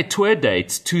plan their tour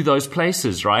dates to those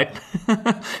places, right?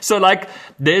 So,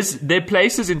 there are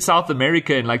places in South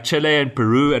America, in Chile and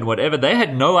Peru and whatever. They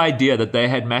had no idea that they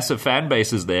had massive fan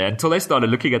bases there until they started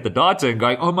looking at the data and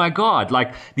going, oh my God,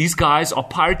 these guys are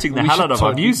pirating the hell out of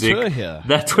our music.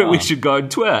 That's where we should go and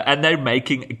tour. And they're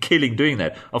making a killing doing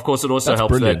that. Of course, it also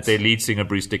helps that their lead singer,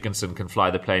 Bruce Dickinson, can fly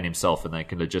the plane himself, and they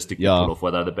can logistically pull off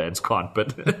what other bands can't.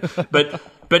 But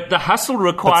the hustle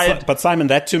required. But Simon,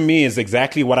 that to me is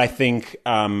exactly what I think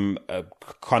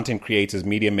content creators,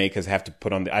 media makers have to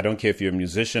put on. I don't care if you're a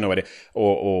musician or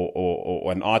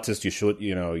an artist.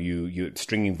 You're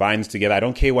stringing vines together. I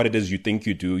don't care what it is you think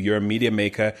you do. You're a media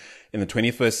maker in the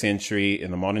 21st century,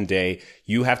 in the modern day.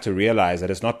 You have to realize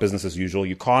that it's not business as usual.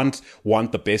 You can't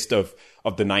want the best of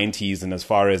the 90s, and as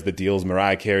far as the deals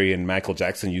Mariah Carey and Michael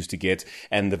Jackson used to get,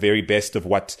 and the very best of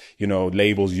what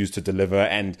labels used to deliver,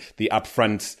 and the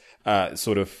upfront cash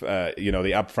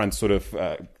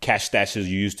stashes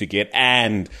you used to get,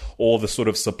 and all the sort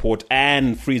of support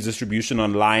and free distribution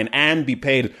online, and be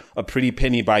paid a pretty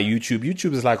penny by YouTube.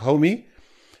 YouTube is like, homie,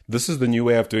 this is the new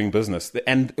way of doing business.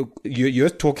 And you're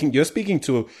speaking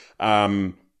to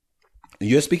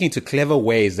clever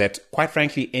ways that, quite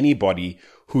frankly, anybody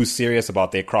who's serious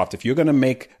about their craft, if you're going to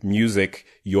make music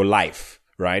your life,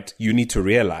 right, you need to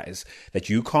realize that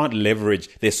you can't leverage,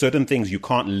 there's certain things you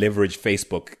can't leverage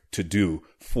Facebook to do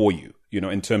for you,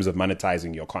 in terms of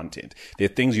monetizing your content. There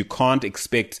are things you can't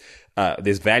expect,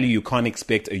 there's value you can't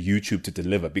expect a YouTube to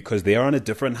deliver, because they're on a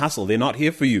different hustle. They're not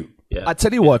here for you. Yeah. I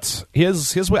tell you what,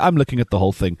 here's where I'm looking at the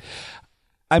whole thing.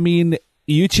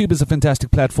 YouTube is a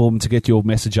fantastic platform to get your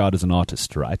message out as an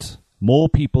artist, right? More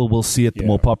people will see it, the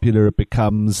more popular it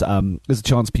becomes. There's a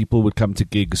chance people would come to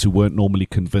gigs who weren't normally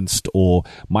convinced, or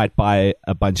might buy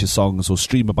a bunch of songs or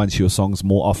stream a bunch of your songs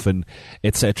more often,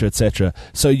 etc., etc.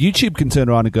 So YouTube can turn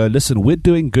around and go, listen, we're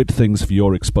doing good things for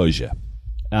your exposure.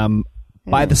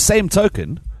 By the same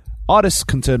token, artists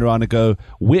can turn around and go,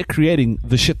 we're creating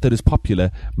the shit that is popular,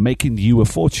 making you a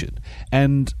fortune.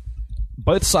 And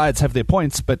both sides have their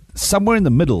points, but somewhere in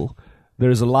the middle,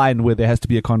 there is a line where there has to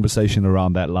be a conversation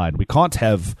around that line. We can't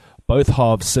have both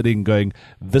halves sitting going,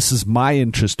 this is my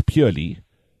interest purely,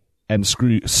 and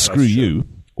screw you.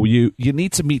 or you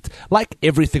need to meet, like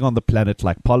everything on the planet,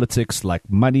 like politics, like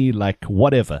money, like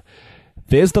whatever.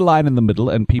 There's the line in the middle,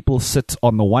 and people sit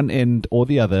on the one end or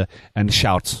the other and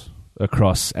shout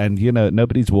across. And,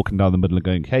 nobody's walking down the middle and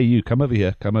going, hey, you, come over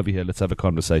here, let's have a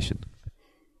conversation.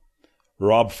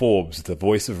 Rob Forbes, the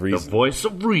voice of reason. The voice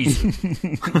of reason.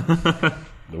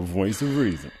 The voice of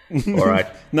reason. All right.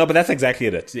 No, but that's exactly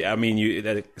it. I mean,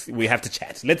 we have to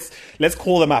chat. Let's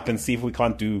call them up and see if we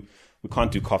can't do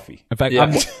coffee. In fact,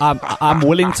 I'm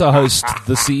willing to host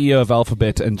the CEO of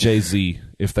Alphabet and Jay-Z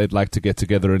if they'd like to get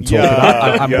together and talk.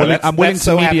 I'm willing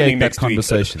to mediate that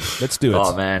conversation. Let's do it.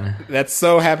 Oh man, that's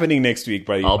so happening next week,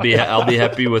 buddy. I'll be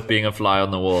happy with being a fly on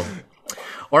the wall.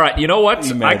 All right, you know what?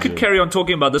 Imagine. I could carry on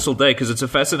talking about this all day because it's a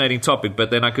fascinating topic,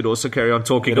 but then I could also carry on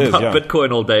talking about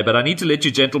Bitcoin all day, but I need to let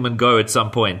you gentlemen go at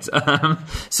some point.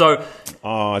 It's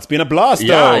been a blast,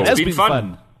 though. It's been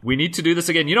fun. We need to do this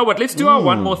again. You know what? Let's do our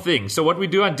one more thing. So what we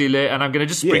do on Dile, and I'm going to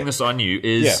just spring this on you,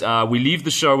 is we leave the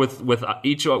show with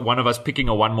each one of us picking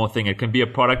a one more thing. It can be a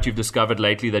product you've discovered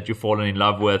lately that you've fallen in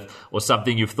love with, or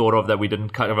something you've thought of that we didn't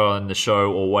cover on the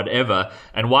show, or whatever.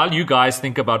 And while you guys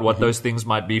think about what those things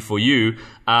might be for you,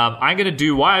 I'm going to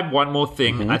do one more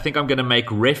thing. I think I'm going to make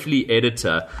Refly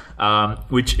Editor,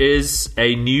 which is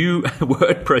a new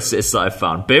word processor I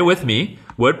found. Bear with me.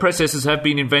 Word processors have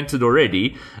been invented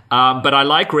already, but I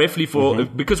like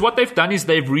Refly because what they've done is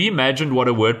they've reimagined what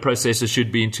a word processor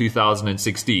should be in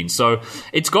 2016. So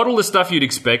it's got all the stuff you'd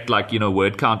expect, like,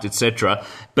 word count, etc.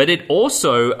 But it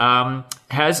also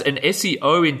has an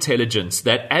SEO intelligence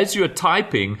that as you're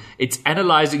typing, it's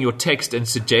analyzing your text and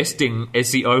suggesting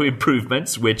SEO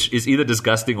improvements, which is either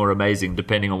disgusting or amazing,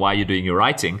 depending on why you're doing your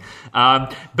writing.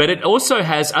 But it also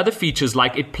has other features,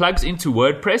 like it plugs into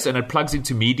WordPress and it plugs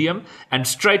into Medium, and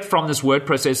straight from this word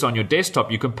processor on your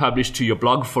desktop, you can publish to your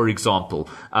blog, for example,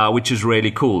 which is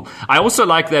really cool. I also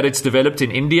like that it's developed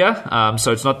in India,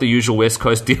 so it's not the usual West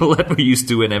Coast deal that we used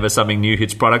to whenever something new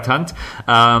hits Product Hunt.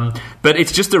 But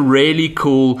it's just a really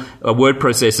cool word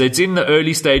processor. It's in the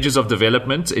early stages of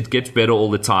development. It gets better all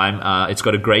the time. It's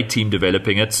got a great team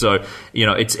developing it. So,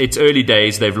 it's early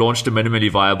days. They've launched a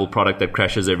minimally viable product that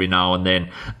crashes every now and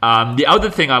then. The other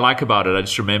thing I like about it, I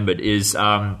just remembered, is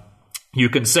you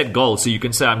can set goals. So you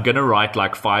can say, I'm going to write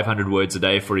like 500 words a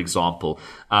day, for example.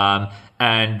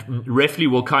 And Refly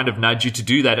will kind of nudge you to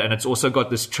do that. And it's also got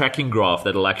this tracking graph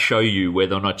that'll like show you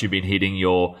whether or not you've been hitting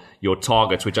your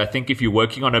targets, which I think if you're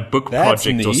working on a book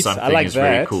project or something is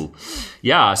very cool.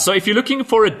 Yeah. So if you're looking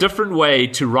for a different way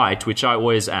to write, which I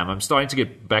always am, I'm starting to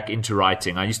get back into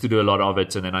writing. I used to do a lot of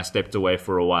it and then I stepped away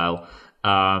for a while.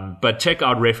 But check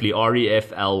out Refly,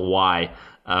 Refly.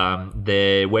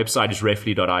 Their website is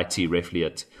refly.it,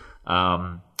 Refly.it.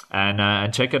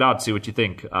 And check it out, see what you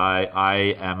think.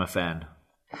 I am a fan.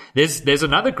 There's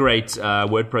another great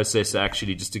word processor,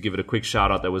 actually, just to give it a quick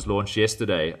shout out, that was launched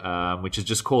yesterday, which is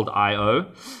just called I.O.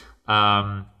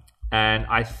 And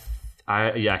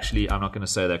actually, I'm not going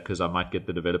to say that because I might get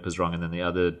the developers wrong, and then the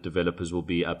other developers will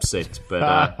be upset.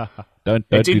 But don't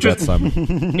do that, Simon.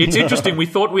 It's interesting. We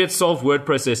thought we had solved word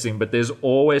processing, but there's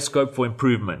always scope for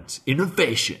improvement,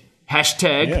 innovation,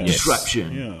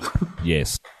 #disruption. Yeah.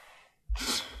 Yes.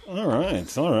 All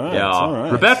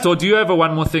right. Roberto, do you have a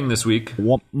one more thing this week?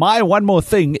 My one more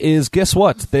thing is, guess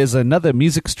what? There's another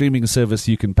music streaming service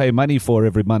you can pay money for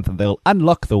every month, and they'll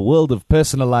unlock the world of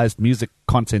personalized music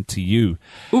content to you.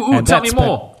 Ooh, tell me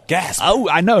more. Gasp. Oh,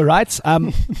 I know, right?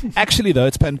 Actually, though,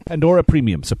 it's Pandora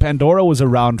Premium. So Pandora was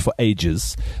around for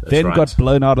ages, then got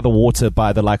blown out of the water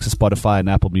by the likes of Spotify and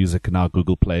Apple Music and now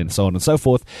Google Play and so on and so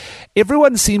forth.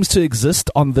 Everyone seems to exist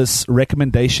on this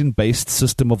recommendation-based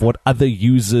system of what other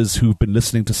users who've been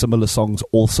listening to similar songs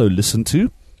also listen to.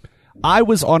 I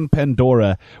was on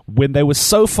Pandora when they were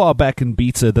so far back in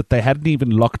beta that they hadn't even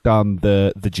locked down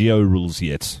the geo rules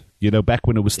yet. Back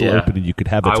when it was still open and you could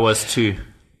have it. I was too.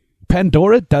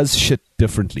 Pandora does shit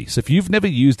differently. So if you've never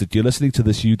used it, you're listening to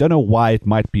this, you don't know why it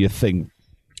might be a thing.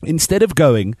 Instead of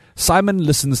going, Simon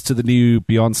listens to the new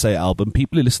Beyonce album.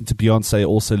 People who listen to Beyonce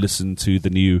also listen to the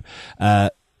new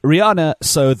Rihanna,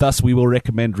 so thus we will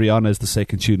recommend Rihanna as the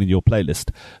second tune in your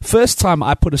playlist. First time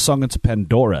I put a song into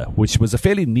Pandora, which was a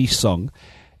fairly niche song,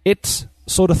 it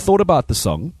sort of thought about the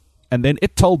song, and then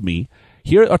it told me,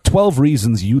 here are 12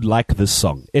 reasons you like this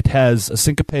song. It has a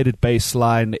syncopated bass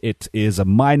line. It is a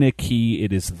minor key.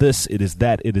 It is this. It is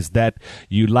that. It is that.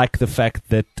 You like the fact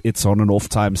that it's on an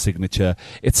off-time signature,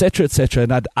 etc., etc.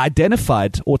 And I'd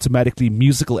identified automatically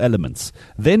musical elements.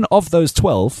 Then of those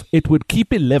 12, it would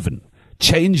keep 11,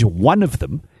 change one of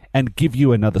them, and give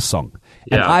you another song.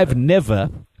 Yeah. And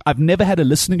I've never had a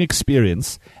listening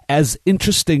experience as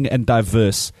interesting and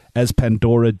diverse as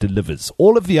Pandora delivers.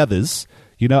 All of the others,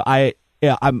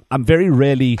 I'm very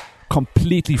rarely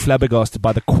completely flabbergasted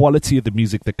by the quality of the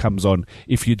music that comes on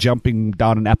if you're jumping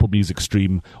down an Apple Music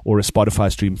stream or a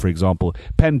Spotify stream, for example.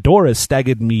 Pandora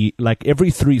staggered me. Like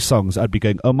every 3 songs, I'd be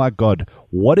going, oh my God,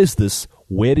 what is this?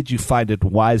 Where did you find it?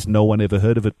 Why has no one ever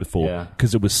heard of it before?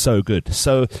 Because it was so good.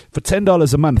 So for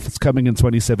 $10 a month, it's coming in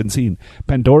 2017.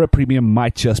 Pandora Premium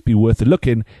might just be worth a look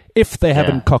in if they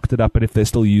haven't cocked it up and if they're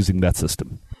still using that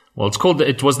system. Well,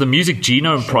 it was the Music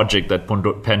Genome Project that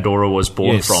Pandora was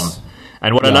born from.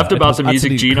 And what I loved about the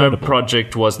Music Genome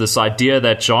Project was this idea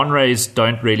that genres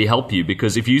don't really help you,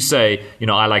 because if you say,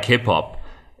 I like hip hop,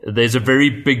 there's a very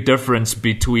big difference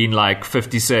between like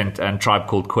 50 Cent and Tribe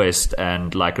Called Quest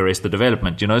and like Arrested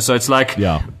Development, So it's like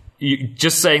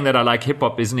just saying that I like hip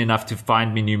hop isn't enough to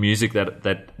find me new music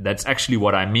that's actually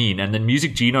what I mean. And the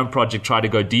Music Genome Project tried to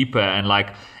go deeper and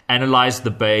like analyze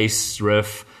the bass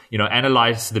riff,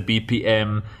 analyze the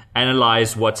BPM,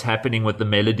 analyze what's happening with the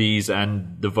melodies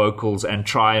and the vocals, and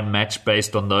try and match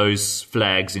based on those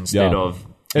flags instead of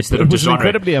it was an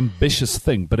incredibly ambitious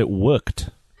thing, but it worked.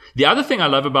 The other thing I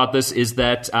love about this is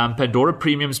that Pandora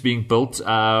Premium's being built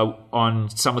on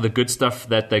some of the good stuff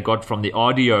that they got from the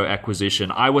Audio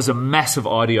acquisition. I was a massive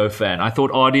Audio fan. I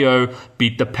thought Audio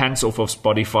beat the pants off of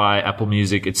Spotify, Apple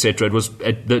Music, etc.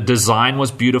 The design was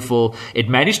beautiful. It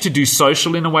managed to do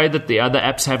social in a way that the other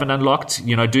apps haven't unlocked.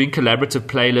 Doing collaborative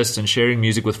playlists and sharing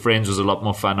music with friends was a lot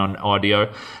more fun on Audio.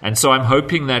 And so I'm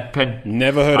hoping that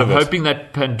hoping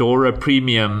that Pandora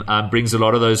Premium brings a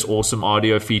lot of those awesome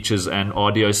audio features and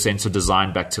audio sensor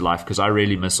design back to life, because I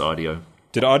really miss Audio.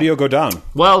 Did Audio go down?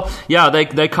 Well, yeah,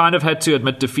 they kind of had to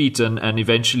admit defeat, and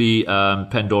eventually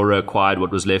Pandora acquired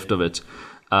what was left of it.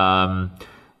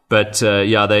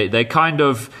 They kind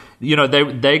of,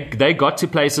 they got to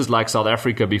places like South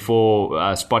Africa before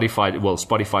Spotify. Well,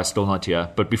 Spotify's still not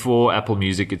here, but before Apple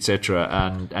Music, etc.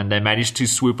 And they managed to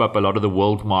swoop up a lot of the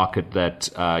world market that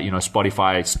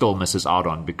Spotify still misses out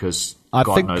on, because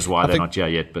God knows why they're not here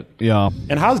yet. But yeah.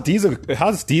 And how's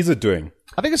Deezer doing?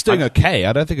 I think it's doing okay.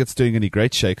 I don't think it's doing any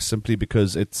great shakes, simply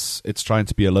because it's trying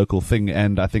to be a local thing,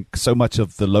 and I think so much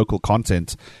of the local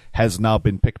content has now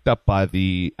been picked up by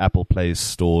the Apple Play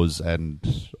stores and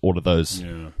all of those.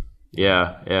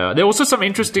 Yeah. There are also some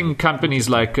interesting companies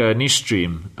like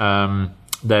Nishstream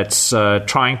that's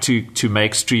trying to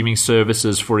make streaming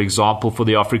services, for example, for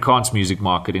the Afrikaans music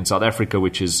market in South Africa,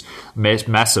 which is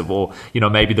massive, or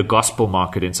maybe the gospel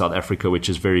market in South Africa, which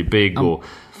is very big.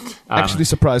 Actually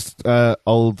surprised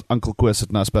old Uncle Koos at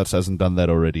Naspers hasn't done that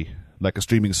already, like a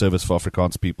streaming service for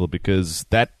Afrikaans people, because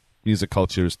that music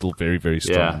culture is still very, very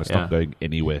strong. It's not going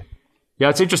anywhere. Yeah,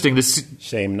 it's interesting.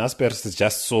 Shame. Naspers is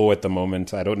just so at the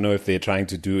moment. I don't know if they're trying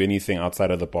to do anything outside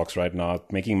of the box right now.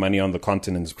 Making money on the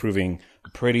continent is proving a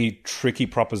pretty tricky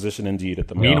proposition indeed at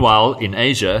the moment. Meanwhile, in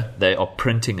Asia, they are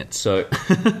printing it, so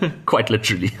quite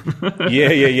literally.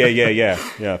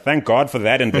 Yeah. Thank God for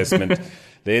that investment.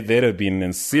 They'd have been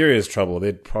in serious trouble.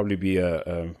 They'd probably be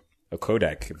a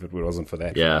Kodak if it wasn't for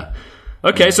that. Yeah.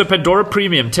 Okay, so Pandora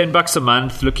Premium, $10 a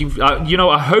month.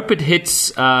 I hope it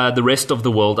hits the rest of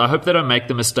the world. I hope they don't make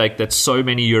the mistake that so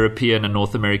many European and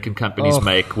North American companies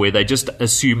make, where they just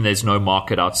assume there's no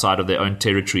market outside of their own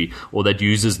territory, or that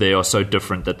users there are so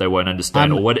different that they won't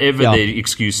understand, or whatever their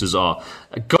excuses are.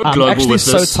 Go global I'm actually with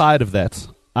this. so tired of that.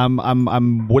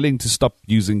 I'm willing to stop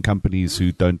using companies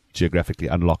who don't geographically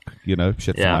unlock,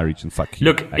 shit from my region. Fuck you.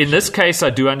 Look, in this case, I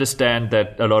do understand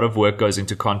that a lot of work goes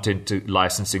into content to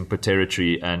licensing per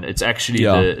territory, and it's actually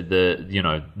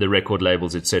the record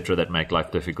labels, etc., that make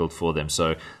life difficult for them.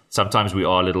 So sometimes we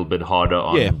are a little bit harder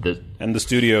on the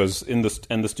studios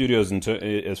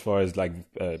as far as like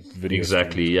video.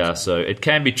 Exactly, yeah. So it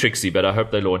can be tricksy, but I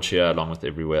hope they launch here along with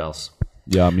everywhere else.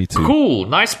 Yeah, me too. Cool.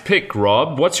 Nice pick,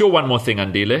 Rob. What's your one more thing,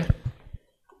 Andile?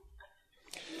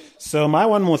 So my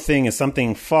one more thing is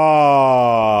something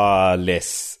far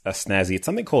less snazzy. It's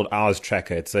something called Hours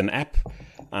Tracker. It's an app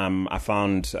I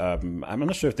found. I'm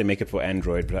not sure if they make it for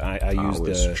Android, but I used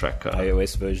the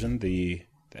iOS version, the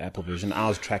Apple version,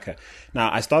 Hours Tracker.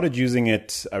 Now, I started using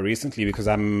it recently because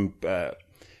I'm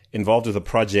involved with a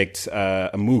project,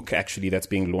 a MOOC actually, that's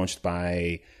being launched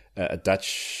by a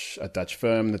Dutch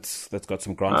firm that's got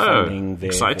some grant funding.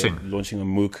 Exciting. They're launching a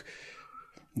MOOC.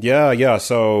 Yeah.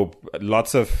 So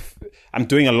I'm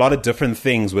doing a lot of different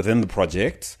things within the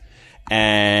project,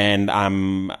 and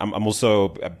I'm also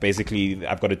basically,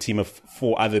 I've got a team of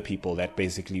 4 other people that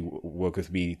basically work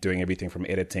with me, doing everything from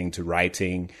editing to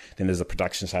writing. Then there's a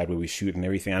production side where we shoot and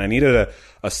everything. And I needed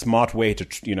a smart way to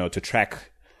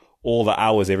track all the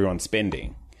hours everyone's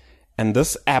spending. And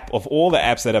this app, of all the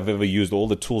apps that I've ever used, all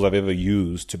the tools I've ever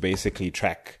used to basically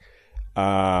track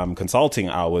consulting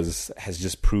hours has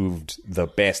just proved the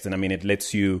best. And I mean, it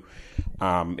lets you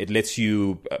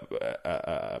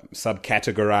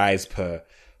subcategorize per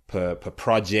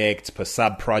project, per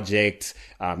sub project.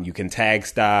 You can tag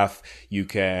stuff. You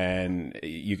can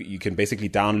basically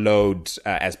download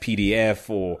as PDF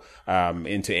or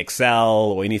into Excel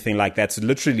or anything like that. So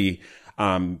literally,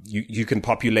 you can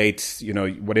populate,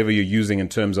 whatever you're using in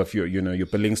terms of your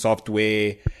billing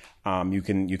software. You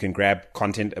can grab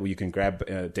content, you can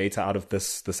grab data out of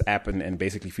this app and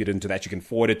basically feed it into that. You can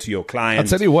forward it to your client. I'll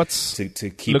tell you what's to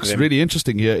keep looks really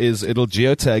interesting here is it'll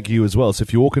geotag you as well. So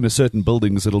if you walk into certain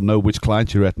buildings, it'll know which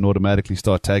client you're at and automatically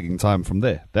start tagging time from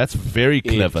there. That's very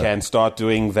clever. It can start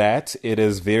doing that. It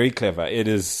is very clever. It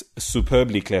is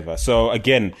superbly clever. So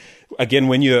again,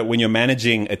 when you're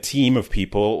managing a team of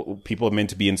people are meant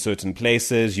to be in certain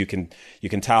places. You can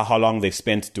tell how long they've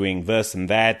spent doing this and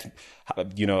that.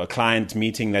 A client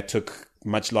meeting that took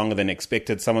much longer than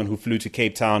expected. Someone who flew to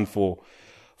Cape Town for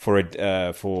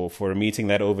a meeting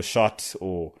that overshot.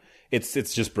 Or it's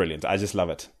just brilliant. I just love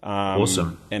it.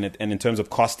 Awesome. And in terms of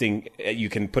costing, you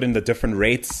can put in the different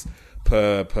rates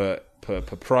per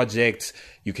project.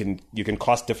 You can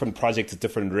cost different projects at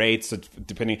different rates. So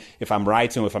depending if I'm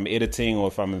writing or if I'm editing or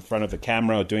if I'm in front of the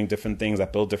camera or doing different things, I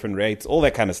build different rates, all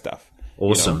that kind of stuff.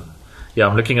 Awesome. Yeah,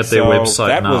 I'm looking at their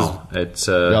website now.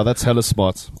 Yeah, that's hella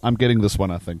smart. I'm getting this one,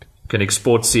 I think. Can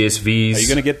export CSVs. Are you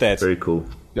going to get that? Very cool.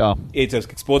 Yeah. It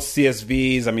exports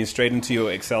CSVs, straight into your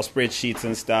Excel spreadsheets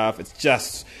and stuff. It's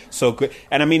just so good.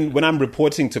 And when I'm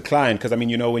reporting to client, because when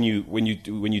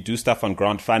you do stuff on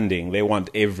grant funding, they want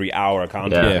every hour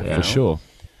accounted. Yeah, for sure.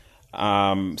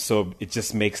 So it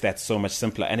just makes that so much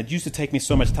simpler. And it used to take me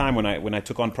so much time when I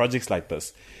took on projects like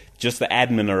this. Just the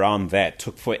admin around that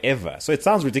took forever. So it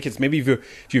sounds ridiculous. Maybe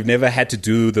if you've never had to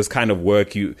do this kind of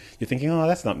work, you're thinking, oh,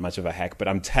 that's not much of a hack. But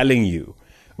I'm telling you,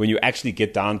 when you actually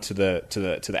get down to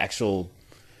the actual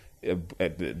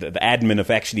the admin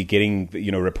of actually getting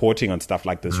reporting on stuff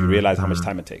like this, you realize how much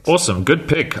time it takes. Awesome, good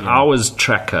pick. Hours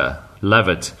tracker, love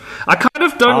it. I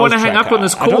kind of don't want to hang up on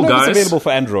this call, I don't know guys. If it's available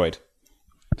for Android.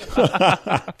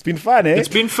 It's been fun, eh? It's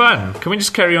been fun. Can we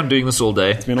just carry on doing this all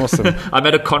day? It's been awesome. I'm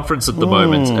at a conference at the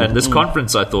moment, and this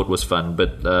conference I thought was fun,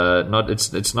 but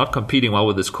it's not competing well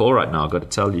with this call right now, I've got to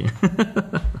tell you.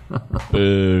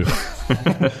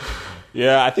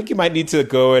 Yeah, I think you might need to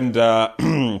go and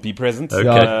be present.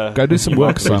 Okay. Go do some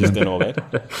work, Simon. And all that.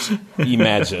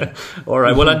 Imagine. All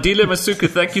right. Well, Andile Masuku,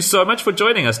 thank you so much for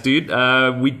joining us, dude.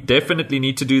 We definitely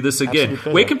need to do this again.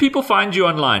 Where can people find you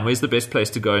online? Where's the best place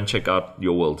to go and check out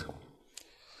your world?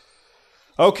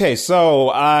 Okay,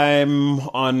 so I'm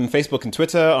on Facebook and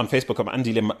Twitter. On Facebook, I'm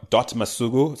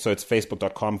andile.masuku. So it's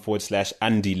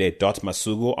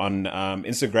facebook.com/andile.masuku. On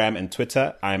Instagram and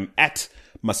Twitter, I'm at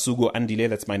Masugu Andile.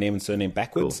 That's my name and surname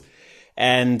backwards. Cool.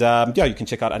 And you can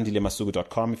check out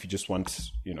andilemasugu.com if you just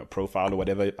want, profile or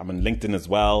whatever. I'm on LinkedIn as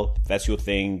well. If that's your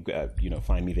thing,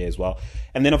 find me there as well.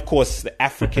 And then, of course, the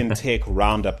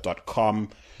AfricanTechRoundup.com.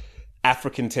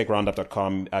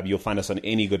 AfricanTechRoundup.com. You'll find us on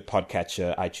any good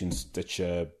podcatcher, iTunes,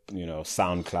 Stitcher,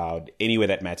 SoundCloud, anywhere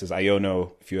that matters.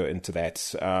 Iono, if you're into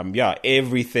that.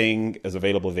 Everything is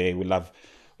available there. Would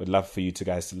love for you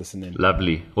guys to listen in.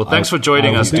 Lovely. Well, thanks for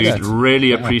joining us, dude.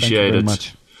 Really appreciate it.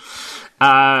 Much.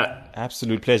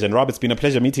 Absolute pleasure. And Rob, it's been a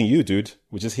pleasure meeting you, dude.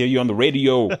 We just hear you on the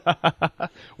radio.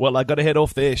 Well, I got to head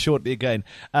off there shortly again.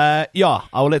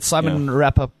 I'll let Simon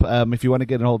wrap up. If you want to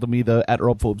get a hold of me, though, at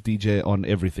Rob Forbes DJ on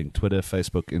everything. Twitter,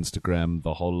 Facebook, Instagram,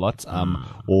 the whole lot.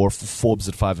 Or Forbes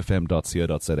at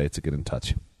 5fm.co.za to get in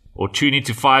touch. Or tune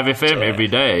into 5FM every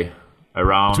day.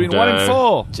 Around between 1 and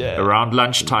 4, around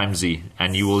lunchtime,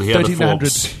 and you will hear the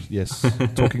Forbes. Yes,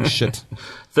 talking shit.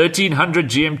 1300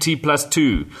 GMT plus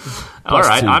 2. All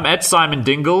right, 2. I'm at Simon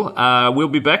Dingle. We'll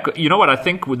be back. You know what? I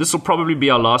think this will probably be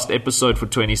our last episode for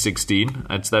 2016.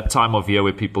 It's that time of year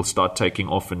where people start taking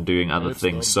off and doing other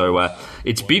things. So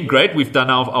it's been great. We've done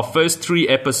our first 3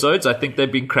 episodes. I think they've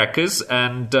been crackers.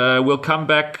 And we'll come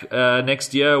back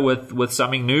next year with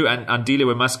something new. And Andile,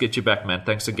 we must get you back, man.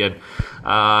 Thanks again.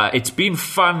 It's been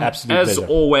fun. Absolute as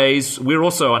pleasure. Always. We're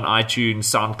also on iTunes,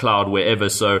 SoundCloud, wherever.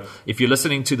 So if you're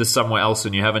listening to this somewhere else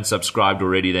and you haven't subscribed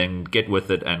already, then get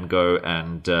with it and go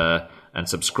and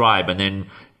subscribe. And then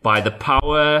by the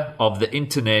power of the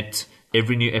internet,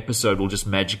 every new episode will just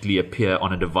magically appear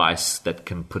on a device that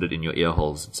can put it in your ear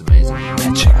holes. It's amazing.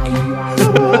 Magic.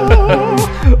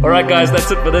 All right, guys,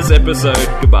 that's it for this episode.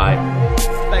 Goodbye.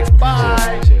 Thanks. Bye.